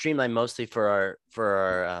need it streamlined mostly for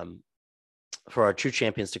our true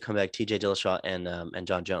champions to come back, TJ Dillashaw and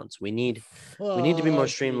John Jones. We need to be more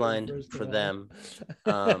streamlined for them,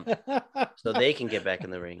 so they can get back in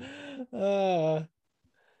the ring.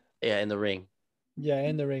 Yeah, in the ring. Yeah,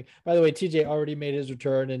 in the ring. By the way, TJ already made his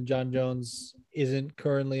return, and John Jones isn't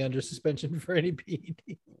currently under suspension for any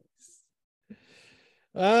PEDs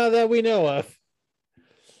that we know of.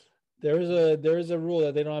 There is a rule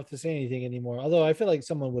that they don't have to say anything anymore. Although I feel like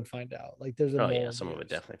someone would find out. Like, there's a someone would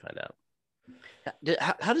definitely find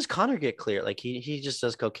out. How does Connor get clear? Like, he just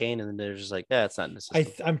does cocaine, and then they're just like, yeah, it's not in the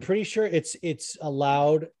system. I'm pretty sure it's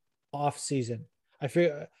allowed off season. I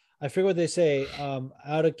forget what they say.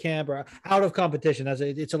 Out of camp or out of competition.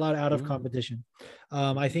 It's allowed out of competition.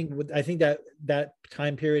 I think that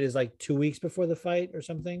time period is like 2 weeks before the fight or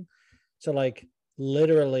something. So like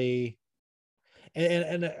literally.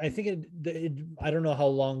 And I think I don't know how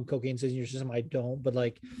long cocaine stays in your system. I don't, but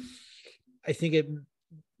like, I think it,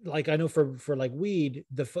 like, I know for like weed,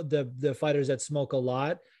 the fighters that smoke a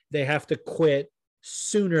lot, they have to quit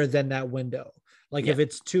sooner than that window. Like, if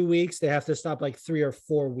it's 2 weeks, they have to stop like 3 or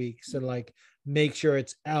 4 weeks and like make sure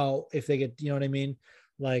it's out if they get, you know what I mean?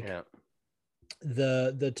 Like,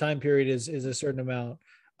 the time period is a certain amount.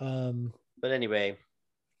 But anyway,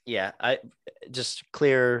 yeah, I just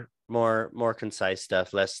clear, more concise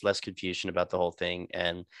stuff, less confusion about the whole thing.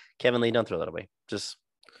 And Kevin Lee, don't throw that away. Just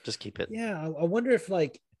keep it. Yeah, I wonder if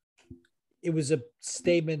like it was a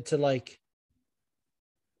statement to, like,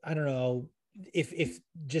 I don't know, if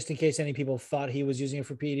just in case any people thought he was using it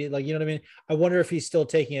for PD, like, you know what I mean? I wonder if he's still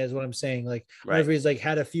taking it, is what I'm saying. Like, whenever he's like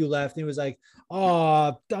had a few left, and he was like,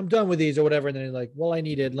 oh, I'm done with these or whatever, and then he's like, well, I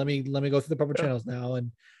need it. Let me go through the proper channels now.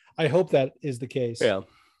 And I hope that is the case. Yeah,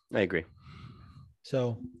 I agree.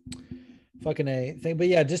 So fucking A thing. But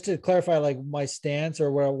yeah, just to clarify, like, my stance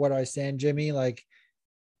or where I stand, Jimmy, like,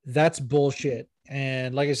 that's bullshit.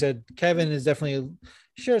 And like I said, Kevin is definitely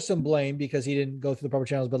shares some blame because he didn't go through the proper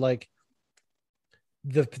channels, but like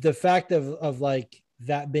the fact of like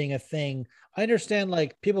that being a thing, I understand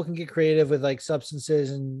like people can get creative with like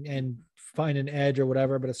substances and find an edge or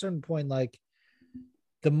whatever, but at a certain point, like,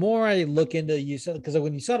 the more I look into USADA, because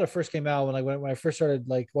when USADA first came out, when I first started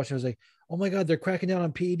like watching, I was like, oh my God, they're cracking down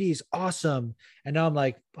on PEDs. Awesome. And now I'm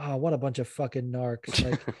like, wow, what a bunch of fucking narcs.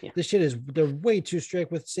 Like, this shit they're way too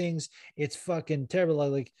strict with things. It's fucking terrible.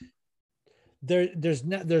 Like,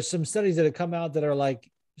 there's some studies that have come out that are like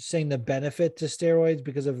saying the benefit to steroids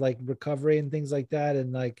because of like recovery and things like that.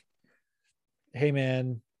 And like, hey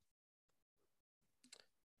man,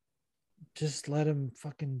 just let him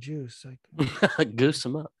fucking juice. Like, goose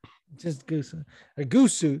them up. Just goose them. Or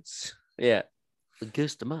goose suits. Yeah. We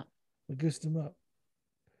goosed them up. They're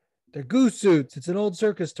goose suits. It's an old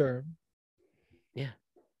circus term. Yeah.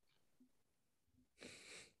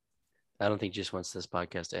 I don't think he just wants this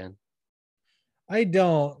podcast to end. I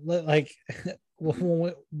don't. Like,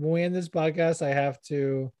 when we end this podcast, I have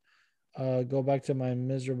to go back to my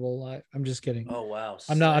miserable life. I'm just kidding. Oh wow.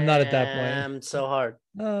 I'm not at that point. I'm so hard.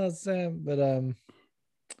 Oh, Sam, but can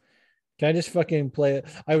I just fucking play it?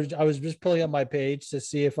 I was just pulling up my page to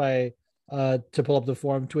see if I to pull up the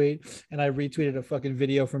forum tweet, and I retweeted a fucking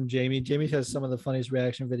video from Jamie. Jamie has some of the funniest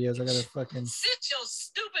reaction videos. I gotta fucking sit your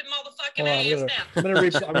stupid motherfucking hold on, ass down. I'm gonna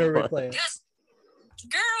replay it. Yes,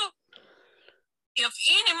 girl. If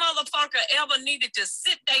any motherfucker ever needed to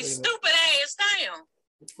sit their stupid ass down,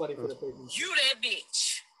 It's funny for the patients. you that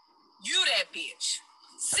bitch. You that bitch.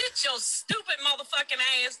 Sit your stupid motherfucking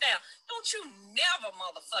ass down. Don't you never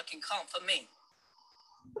motherfucking come for me.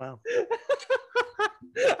 Wow.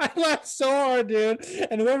 I laughed so hard, dude.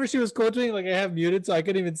 And whoever she was quoting, like I have muted, so I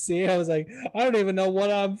couldn't even see. I was like, I don't even know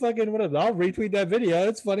what I'm fucking. What I'll retweet that video.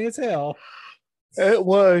 It's funny as hell. It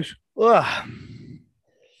was. Ugh.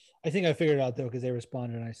 I think I figured it out though because they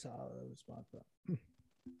responded and I saw the response.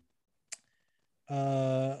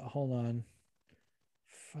 Hold on.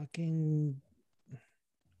 Fucking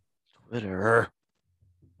Twitter.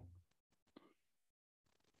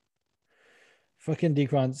 Fucking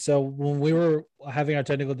Decron. So when we were having our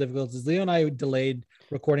technical difficulties, Leo and I delayed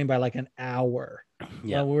recording by like an hour.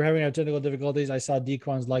 Yeah. When we were having our technical difficulties, I saw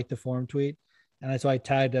Decron's like the forum tweet, and so I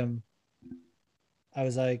tagged him. I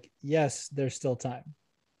was like, "Yes, there's still time,"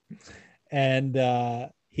 and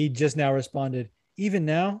he just now responded. Even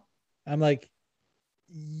now, I'm like,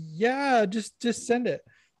 "Yeah, just send it."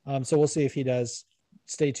 So we'll see if he does.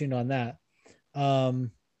 Stay tuned on that. But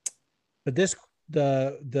this.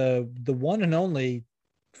 The one and only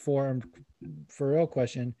forum for real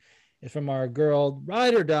question is from our girl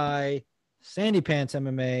Ride or Die Sandy Pants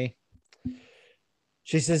MMA.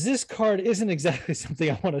 She says this card isn't exactly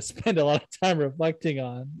something I want to spend a lot of time reflecting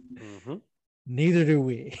on. Mm-hmm. Neither do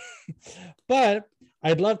we. But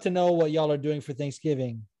I'd love to know what y'all are doing for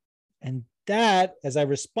Thanksgiving. And that, as I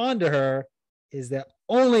respond to her, is the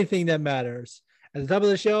only thing that matters. At the top of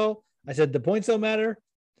the show, I said the points don't matter,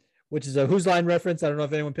 which is a Who's Line reference. I don't know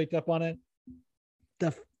if anyone picked up on it.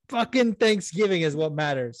 The fucking Thanksgiving is what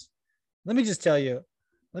matters. Let me just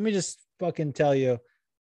fucking tell you.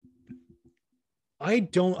 I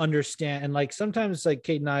don't understand. And like sometimes like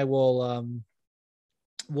Kate and I will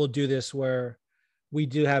do this where we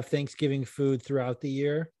do have Thanksgiving food throughout the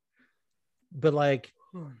year. But like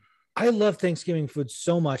I love Thanksgiving food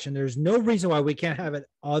so much, and there's no reason why we can't have it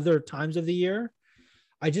other times of the year.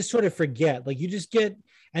 I just sort of forget. Like you just get.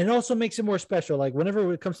 And it also makes it more special. Like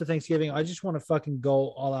whenever it comes to Thanksgiving, I just want to fucking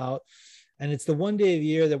go all out. And it's the one day of the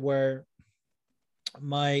year that where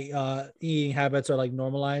my eating habits are like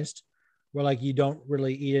normalized, where like you don't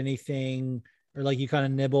really eat anything, or like you kind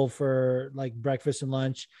of nibble for like breakfast and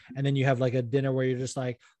lunch. And then you have like a dinner where you're just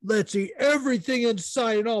like, let's eat everything in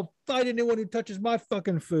sight and I'll fight anyone who touches my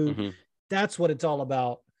fucking food. Mm-hmm. That's what it's all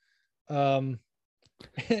about. And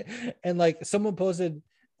like someone posted,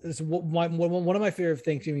 one of my favorite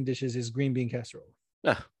Thanksgiving dishes is green bean casserole.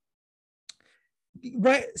 Ah.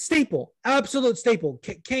 Right, staple, absolute staple.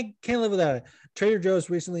 Can't live without it. Trader Joe's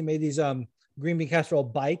recently made these green bean casserole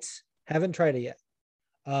bites. Haven't tried it yet.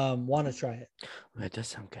 Want to try it. It does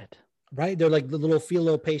sound good. Right, they're like the little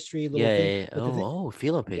phyllo pastry. Yeah.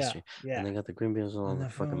 Phyllo pastry. Yeah. And they got the green beans on the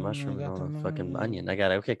fucking mushroom and on the fucking onion. I got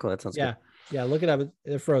it. Okay, cool. That sounds good. Yeah. Look it up.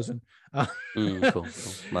 They're frozen. Cool.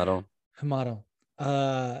 Model.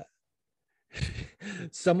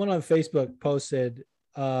 Someone on Facebook posted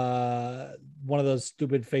one of those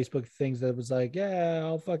stupid Facebook things that was like, yeah,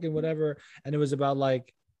 I'll fucking whatever, and it was about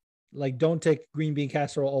like don't take green bean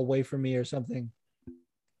casserole away from me or something.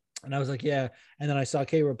 And I was like, yeah. And then I saw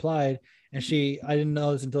Kay replied, and I didn't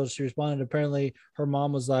know this until she responded. Apparently her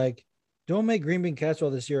mom was like, don't make green bean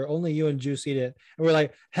casserole this year, only you and Juice eat it. And we're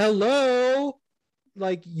like, hello,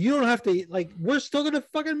 like you don't have to eat, like we're still gonna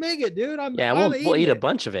fucking make it, dude. We'll eat a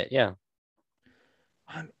bunch of it. Yeah,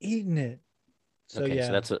 I'm eating it. So okay,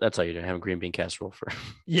 yeah, so that's all you're doing, having green bean casserole for.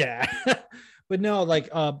 Yeah. But no, like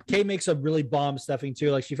Kay makes a really bomb stuffing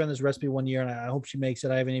too. Like she found this recipe one year, and I hope she makes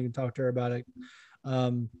it. I haven't even talked to her about it.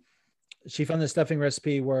 She found this stuffing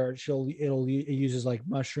recipe where it uses like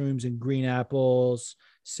mushrooms and green apples,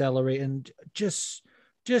 celery, and just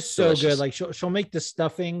so delicious. Good. Like she'll make the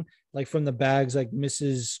stuffing like from the bags, like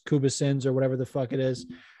Mrs. Kubasins or whatever the fuck it is.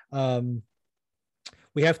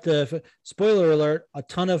 We have to, spoiler alert, a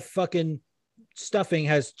ton of fucking stuffing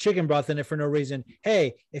has chicken broth in it for no reason.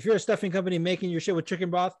 Hey, if you're a stuffing company making your shit with chicken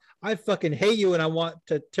broth, I fucking hate you and I want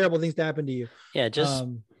terrible things to happen to you. Yeah, just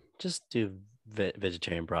do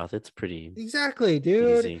vegetarian broth. It's pretty exactly,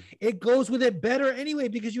 dude. Easy. It goes with it better anyway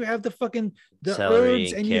because you have the fucking celery,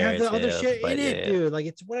 herbs and you have the other shit in it, dude. Like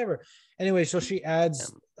it's whatever. Anyway, so she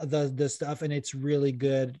adds the stuff and it's really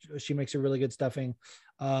good. She makes a really good stuffing.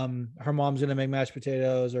 Her mom's gonna make mashed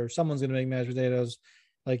potatoes, or someone's gonna make mashed potatoes.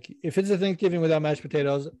 Like if it's a Thanksgiving without mashed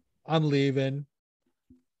potatoes, I'm leaving.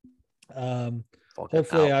 Fucking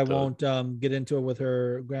Hopefully, I out, dude. won't get into it with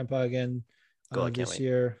her grandpa again Go, I can't this wait.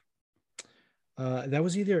 year. That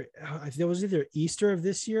was either Easter of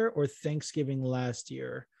this year or Thanksgiving last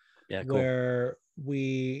year, Yeah, cool. where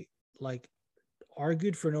we like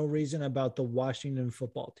argued for no reason about the Washington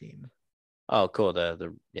football team. Oh, cool.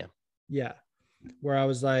 Yeah. Yeah, where I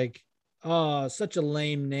was like, "Oh, such a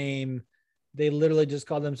lame name. They literally just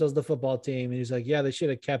called themselves the football team." And he's like, "Yeah, they should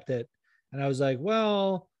have kept it." And I was like,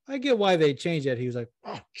 "Well, I get why they changed it." He was like,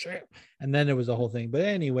 "Oh shit!" And then it was a whole thing. But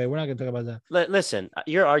anyway, we're not going to talk about that. Listen,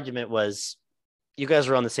 your argument was you guys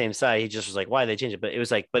were on the same side. He just was like, why they change it? But it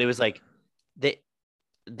was like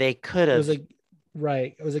they could It have. was like,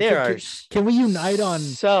 right? It was like, There are can we unite on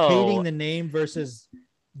so hating the name versus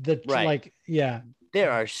the Right. like? Yeah,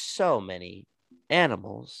 there are so many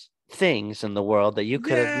animals, things in the world that you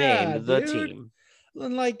could have Yeah, named the dude. team.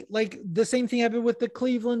 and like the same thing happened with the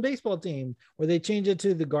Cleveland baseball team, where they changed it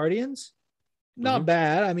to the Guardians. Not Mhm.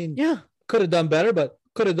 bad. I mean, Yeah. could have done better, but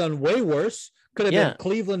could have done way worse. Could have Yeah. been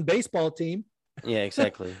Cleveland baseball team. Yeah,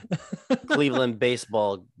 exactly. Cleveland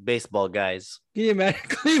baseball guys. Can you imagine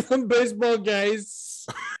Cleveland baseball guys?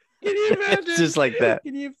 Can you imagine? It's just like that.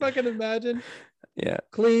 Can you fucking imagine? Yeah.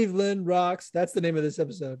 Cleveland rocks. That's the name of this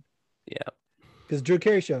episode. Yeah. Because Drew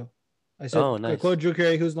Carey show. I said, Oh, I nice. quote Drew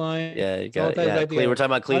Carey, who's lying. Yeah, you It's all got it. ties Yeah. back together. We're talking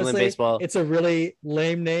about Cleveland Honestly, baseball. It's a really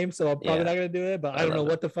lame name, so I'm probably Yeah. not gonna do it. But I I don't know love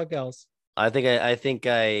what the fuck else. I think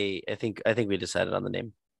we decided on the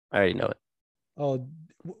name. I already know it. Oh,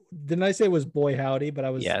 didn't I say it was Boy Howdy? But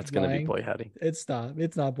I was Yeah, it's gonna be lying. Boy Howdy. It's not.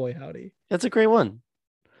 It's not Boy Howdy. That's a great one.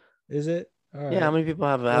 Is it? All right. Yeah, how many people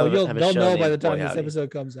have Well, have a they'll show know by the named Boy time this Howdy?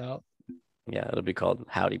 episode comes out. Yeah, it'll be called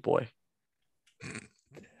Howdy Boy.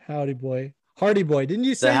 Howdy Boy. Hardy Boy. Didn't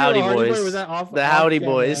you say The you were a Howdy Hardy Boys. Boy? Was that off? The off Howdy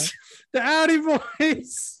camera? Boys. The Howdy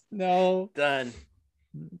Boys. No, Done.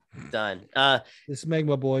 Done. the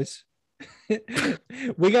Smegma Boys.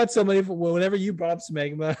 We got so many. Whenever you brought up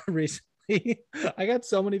Smegma recently, I got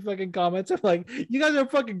so many fucking comments of like, "You guys are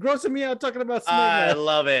fucking grossing me out talking about I Smegma."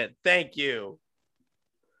 love it. Thank you.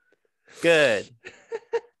 Good.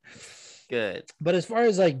 Good. But as far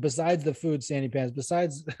as like, besides the food, Sandy Pants,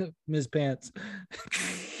 besides Ms. Pants,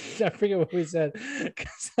 I forget what we said.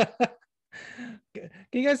 Can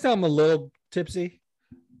you guys tell I'm a little tipsy?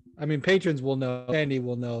 I mean, patrons will know. Sandy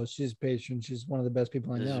will know. She's a patron. She's one of the best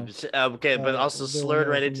people I know. Okay, but also slurred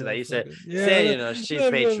right into that. You said, Sandy, she's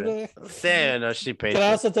patron. Sandy, she's Can I patron.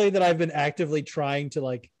 also tell you that I've been actively trying to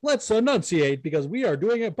like, let's enunciate because we are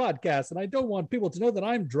doing a podcast and I don't want people to know that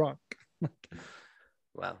I'm drunk.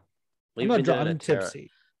 Wow. I'm not drunk. I'm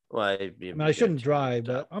tipsy. Well, I mean, I shouldn't drive,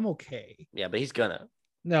 but I'm okay. Yeah, but he's gonna.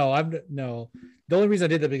 No, no. The only reason I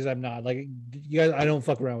did that because I'm not like you guys. I don't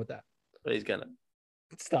fuck around with that. But he's gonna.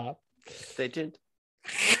 Stop. Stay tuned.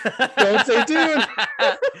 Don't stay tuned.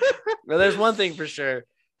 Well, there's one thing for sure.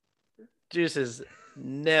 Juice has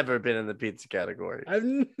never been in the pizza category. I've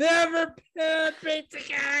never been pizza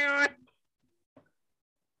category.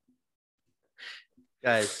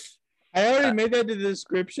 Guys, I already made that the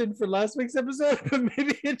description for last week's episode, but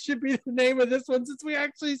maybe it should be the name of this one since we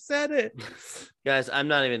actually said it. I'm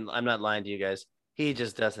not lying to you guys. He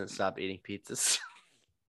just doesn't stop eating pizzas.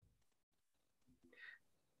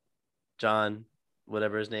 John,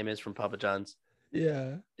 whatever his name is from Papa John's,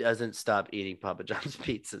 Yeah. doesn't stop eating Papa John's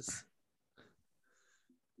pizzas.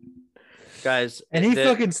 Guys, And he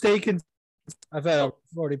fucking stayed. I've had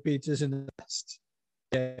 40 pizzas in the past.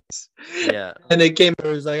 Yes. Yeah. And it came. It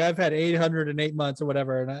was like I've had 808 months or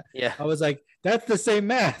whatever, and Yeah. I was like, "That's the same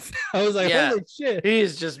math." I was like, Yeah. "Holy shit!"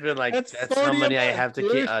 He's just been like, That's that's how 40 a many I month, have to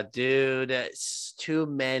dude. keep. Dude, it's too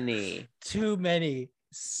many. Too many.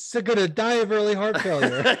 So gonna die of early heart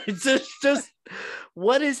failure. It's just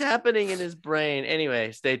what is happening in his brain.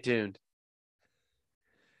 Anyway, stay tuned.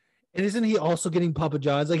 And isn't he also getting Papa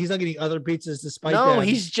John's? Like he's not getting other pizzas despite No, that.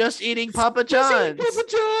 he's just eating Papa He's eating John's. Papa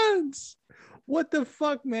John's. What the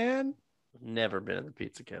fuck, man? Never been in the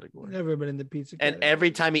pizza category. Never been in the pizza. And category.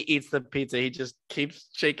 every time he eats the pizza, he just keeps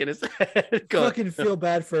shaking his head. going, fucking feel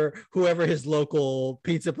bad for whoever his local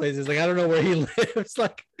pizza place is. Like I don't know where he lives.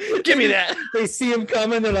 Like Give me that. They see him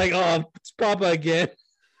coming. They're like, "Oh, it's Papa again."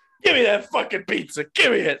 Give me that fucking pizza.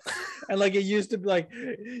 Give me it. And like it used to be like,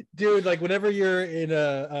 dude, like whenever you're in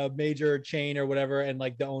a major chain or whatever, and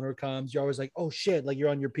like the owner comes, you're always like, "Oh shit!" Like you're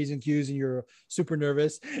on your P's and Q's and you're super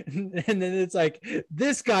nervous, and then it's like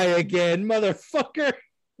this guy again, motherfucker.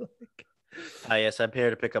 Ah, yes, I'm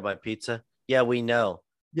here to pick up my pizza. Yeah, we know.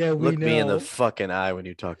 Yeah, we Look know. me in the fucking eye when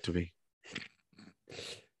you talk to me.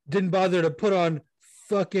 Didn't bother to put on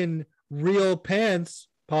fucking real pants,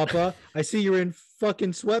 Papa. I see you're in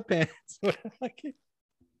fucking sweatpants.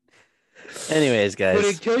 Anyways, Would it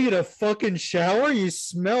guys, kill you to fucking shower? You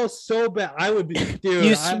smell so bad. I would be, dude.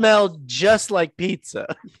 you smell just like pizza.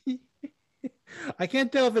 I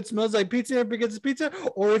can't tell if it smells like pizza because it's pizza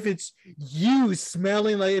or if it's you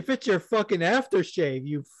smelling like if it's your fucking aftershave.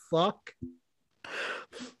 You fuck.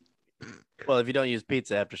 Well, if you don't use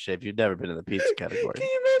pizza aftershave, you've never been in the pizza category. Can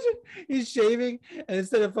you imagine? He's shaving and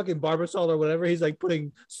instead of fucking barber salt or whatever, he's like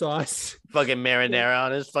putting sauce. Fucking marinara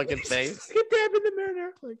on his fucking face. He's dabbing the marinara.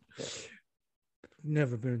 Like,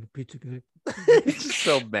 never been in the pizza category. He's just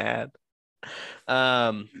so mad.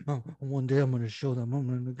 Oh, one day I'm gonna show them. I'm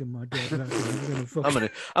gonna get my dad back. I'm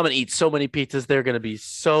gonna eat so many pizzas. They're gonna be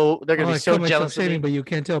so jealous of me. But you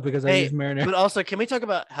can't tell because I Hey, use marinara. but also, can we talk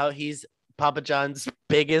about how he's Papa John's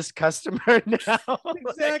biggest customer now?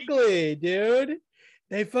 Exactly, dude.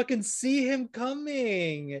 They fucking see him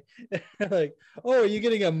coming. Like, oh, are you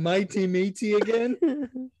getting a mighty meaty again?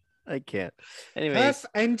 I can't. Anyways, Half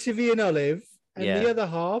anchovy and olive, and Yeah. the other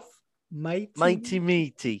half mighty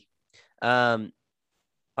meaty. All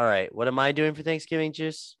right. What am I doing for Thanksgiving,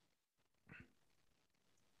 Juice?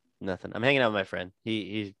 Nothing. I'm hanging out with my friend.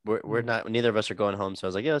 We're not. Neither of us are going home. So I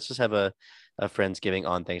was like, yeah, let's just have a Friendsgiving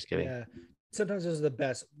on Thanksgiving. Yeah. Sometimes those are the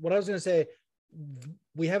best. What I was gonna say,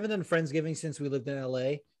 we haven't done Friendsgiving since we lived in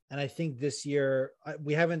LA, and I think this year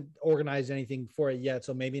we haven't organized anything for it yet,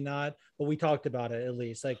 so maybe not. But we talked about it at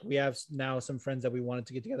least. Like we have now some friends that we wanted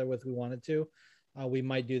to get together with. We wanted to. We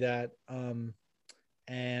might do that, and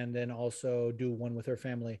then also do one with her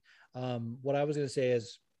family. What I was gonna say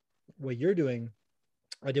is, what you're doing,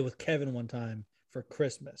 I did with Kevin one time for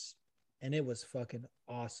Christmas, and it was fucking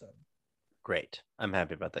awesome. Great. I'm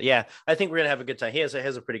happy about that. Yeah, I think we're gonna have a good time. He has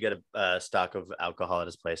a pretty good stock of alcohol at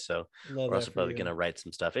his place, so Love we're that also for probably you. gonna write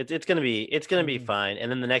some stuff. It's gonna be Mhm. fine. And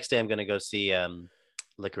then the next day, I'm gonna go see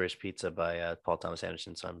Licorice Pizza by Paul Thomas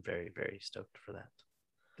Anderson. So I'm very, very stoked for that.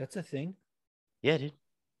 That's a thing. Yeah, dude.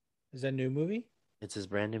 Is that a new movie? It's his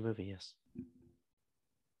brand new movie. Yes.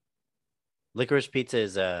 Licorice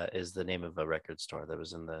Pizza is the name of a record store that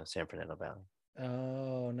was in the San Fernando Valley.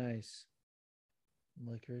 Oh, nice.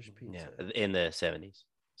 Licorice Pizza. Yeah, in the 70s.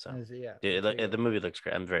 So Yeah. dude, there you the go. movie looks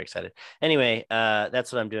great. I'm very excited. Anyway,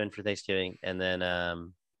 that's what I'm doing for Thanksgiving, and then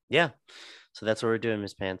yeah, so that's what we're doing,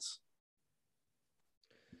 Miss Pants.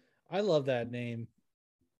 I love that name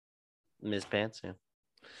Miss Pants. Yeah.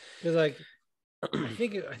 because, like, I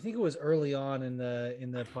think it was early on in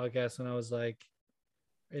the podcast when I was like,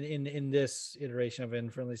 in this iteration of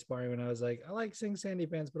Infriendly Sparring, when I was like, I like Sing Sandy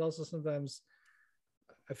Pants, but also sometimes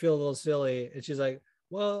I feel a little silly. And she's like,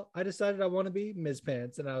 well, I decided I want to be Ms.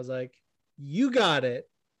 Pants, and I was like, you got it,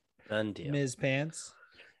 Done deal. Ms. Pants.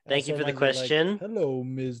 Thank you Also for the reminds me, like, question. hello,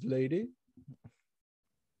 Ms. Lady.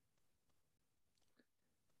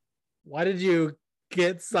 Why did you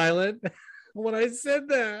get silent when I said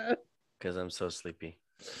that? Because I'm so sleepy.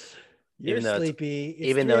 You're Even though it's- sleepy. It's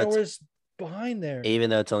even 3 though it's- hours behind there. Even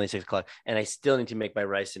though it's only 6 o'clock, and I still need to make my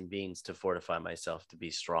rice and beans to fortify myself to be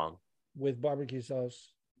strong. With barbecue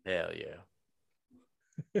sauce. Hell yeah.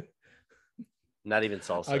 Not even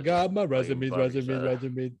salsa. I got my rice fucking and beans,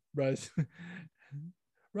 barbecue rice.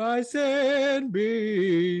 Rice and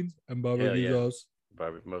beans and barbecue yeah. sauce.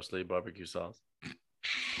 Mostly barbecue sauce.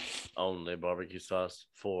 Only barbecue sauce,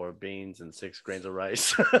 4 beans and 6 grains of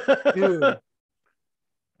rice. Dude.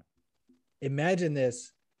 Imagine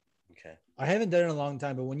this. Okay. I haven't done it in a long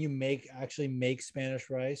time, but when you actually make Spanish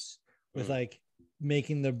rice with like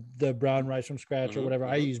making the brown rice from scratch or whatever,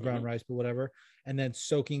 I use brown rice, but whatever, and then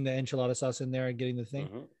soaking the enchilada sauce in there and getting the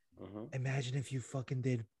thing. Imagine if you fucking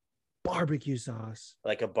did barbecue sauce.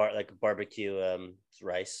 Like a barbecue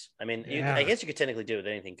rice. I mean, Yeah. I guess you could technically do it with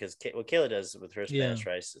anything because what Kayla does with her Yeah. Spanish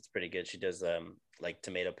rice, it's pretty good. She does like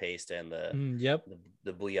tomato paste and Yep.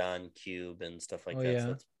 the bouillon cube and stuff like Oh, that. yeah.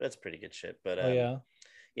 So that's pretty good shit. But Oh yeah.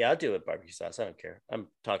 yeah, I'll do it with barbecue sauce. I don't care. I'm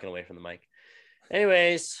talking away from the mic.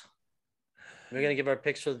 Anyways, we're gonna give our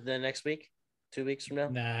picks for the next week, 2 weeks from now.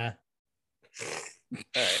 Nah. All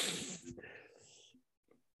right.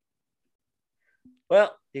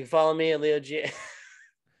 Well, you can follow me at Leo G.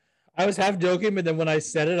 I was half joking, but then when I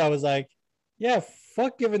said it, I was like, yeah,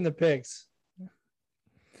 fuck giving the picks. Well,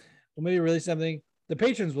 maybe really something the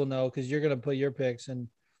patrons will know because you're going to put your picks and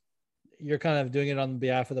you're kind of doing it on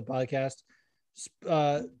behalf of the podcast.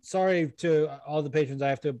 Sorry to all the patrons. I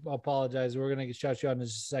have to apologize. We're going to shout you out in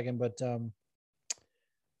just a second, but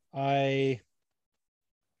I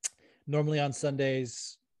normally on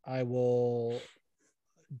Sundays, I will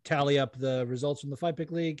tally up the results from the Fight Pick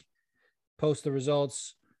League, post the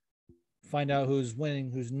results, find out who's winning,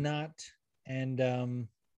 who's not. And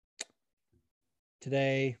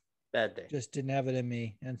today Bad day. just didn't have it in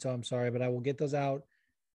me. And so I'm sorry, but I will get those out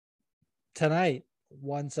tonight,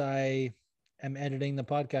 once I am editing the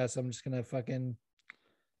podcast, I'm just gonna fucking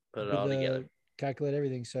Put it all together. calculate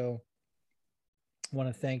everything. So I want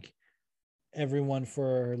to thank everyone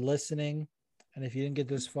for listening. And if you didn't get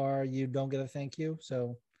this far, you don't get a thank you.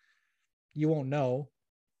 So you won't know,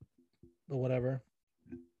 but whatever.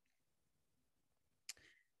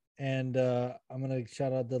 And I'm going to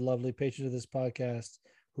shout out the lovely patrons of this podcast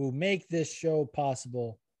who make this show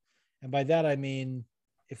possible. And by that, I mean,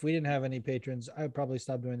 if we didn't have any patrons, I would probably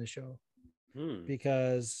stop doing the show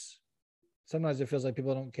because sometimes it feels like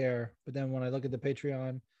people don't care. But then when I look at the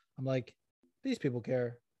Patreon, I'm like, these people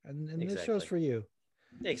care. And this show's for you.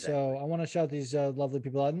 Exactly. So I want to shout these lovely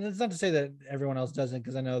people out. And it's not to say that everyone else doesn't,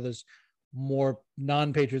 because I know there's more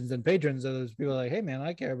non-patrons than patrons. So there's people like, hey, man,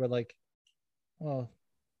 I care. But like, well,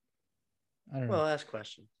 I don't know. Well, ask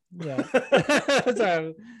questions. Yeah.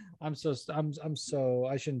 Sorry. I'm so,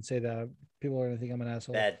 I shouldn't say that. People are going to think I'm an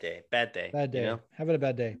asshole. Bad day. You know? Having a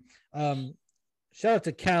bad day. Shout out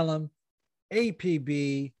to Callum,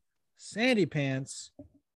 APB, Sandy Pants.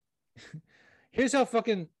 Here's how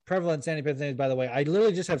fucking prevalent Sandy Pants is, by the way. I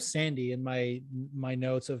literally just have Sandy in my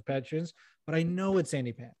notes of patrons, but I know it's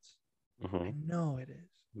Sandy Pants. I know it is.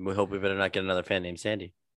 We hope we better not get another fan named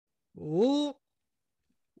Sandy. Ooh.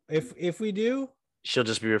 If we do, she'll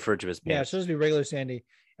just be referred to as Pants. Yeah, she'll just be regular Sandy.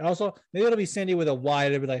 And also, maybe it'll be Sandy with a Y.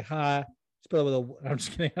 It'll be like, hi. Spell it with a. I'm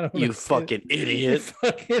just kidding. I don't you fucking idiot.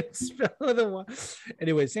 Fucking spell it with a Y.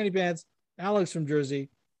 Anyway, Sandy Pants, Alex from Jersey,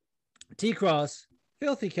 T Cross,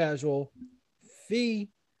 Filthy Casual, Fee,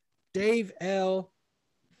 Dave L,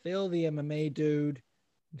 Phil the MMA dude.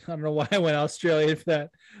 I don't know why I went Australian for that.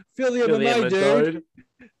 Phil the MMA dude.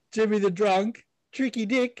 Jimmy the Drunk, Tricky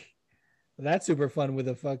Dick. That's super fun with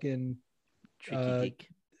a fucking Tricky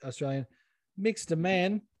Australian. Mixed a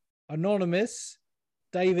Man, Anonymous,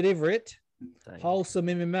 David Everett, Wholesome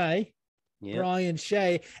MMA, Brian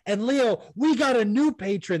Shea, and Leo. We got a new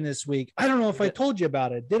patron this week. I don't know if I told you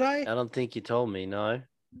about it. Did I? I don't think you told me. No.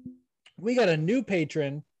 We got a new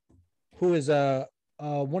patron who is one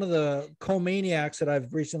of the co-maniacs that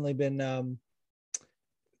I've recently been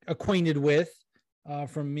acquainted with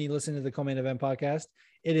from me listening to the Co-Main Event podcast.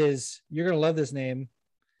 It is, you're gonna love this name.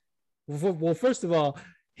 Well, first of all,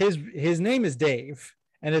 his name is Dave,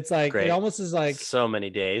 and it's like Great. It almost is like so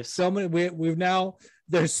many Daves. So many. We've now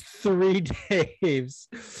there's 3 Daves.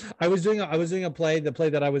 I was doing a play, the play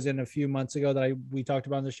that I was in a few months ago that we talked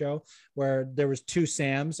about on the show, where there was 2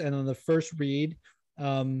 Sams, and on the first read,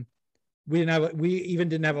 we even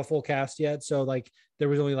didn't have a full cast yet, so like there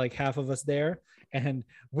was only like half of us there, and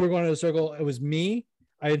we're going to the circle. It was me.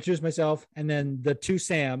 I introduced myself, and then the 2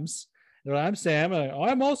 Sams. They're like, I'm Sam. And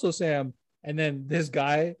I'm also Sam. And then this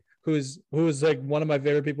guy who was like one of my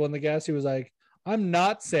favorite people in the cast, he was like, I'm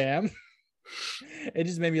not Sam. It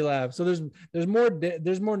just made me laugh. So there's more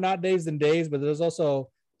not Daves than Daves, but there's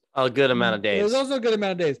also a good amount of Daves. There's also a good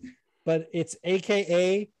amount of Daves, but it's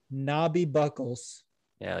AKA Nobby Buckles.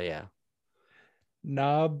 Hell yeah.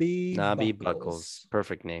 Nobby Buckles.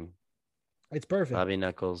 Perfect name. It's perfect. Bobby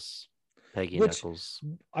Knuckles. Peggy Knuckles.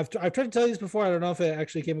 I've tried to tell you this before. I don't know if it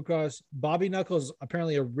actually came across. Bobby Knuckles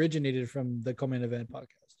apparently originated from the Co-Main Event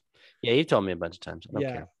podcast. Yeah, you've told me a bunch of times. I don't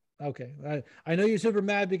care. Okay. I know you're super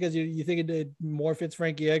mad because you think it more fits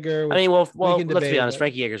Frankie Edgar. I mean, well, let's be honest.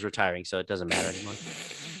 Frankie Edgar's retiring, so it doesn't matter anymore.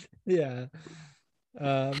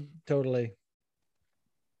 Yeah, totally.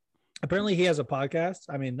 Apparently, he has a podcast.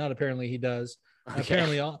 I mean, not apparently, he does. Okay.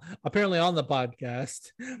 Apparently on the podcast,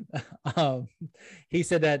 he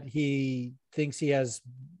said that he thinks he has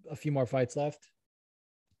a few more fights left,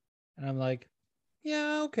 and I'm like,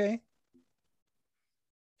 yeah, okay.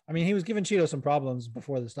 I mean, he was giving Cheeto some problems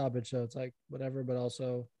before the stoppage, so it's like whatever. But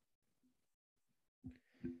also,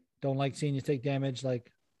 don't like seeing you take damage.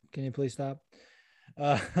 Like, can you please stop?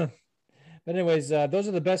 But anyways, those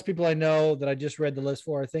are the best people I know that I just read the list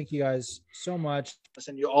for. Thank you guys so much. I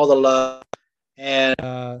send you all the love. And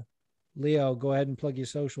Leo, go ahead and plug your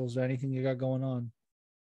socials or anything you got going on.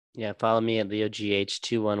 Yeah, follow me at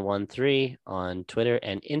LeoGH2113 on Twitter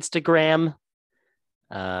and Instagram.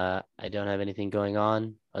 I don't have anything going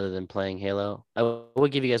on other than playing Halo. I will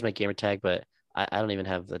give you guys my gamer tag, but I don't even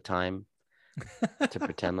have the time to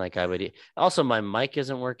pretend like I would. Also, my mic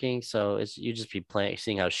isn't working, so you just be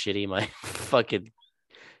seeing how shitty my fucking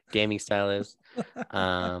gaming style is.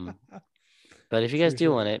 But if you guys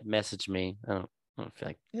do want it, message me. I don't feel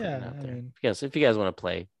like putting it out there. If you guys want to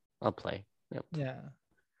play, I'll play. Yep. Yeah.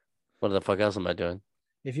 What the fuck else am I doing?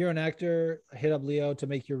 If you're an actor, hit up Leo to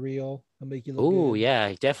make you real. I'll make you look good.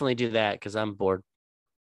 Yeah, definitely do that because I'm bored.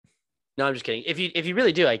 No, I'm just kidding. If you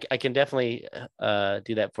really do, I can definitely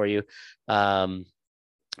do that for you.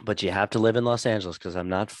 But you have to live in Los Angeles because I'm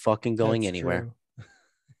not fucking going That's anywhere. true.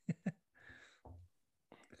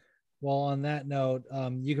 Well, on that note,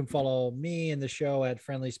 you can follow me and the show at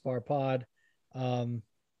Friendly Spar Pod.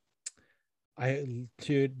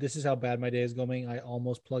 Dude, this is how bad my day is going. I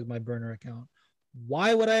almost plugged my burner account.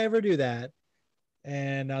 Why would I ever do that?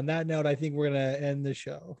 And on that note, I think we're gonna end the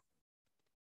show.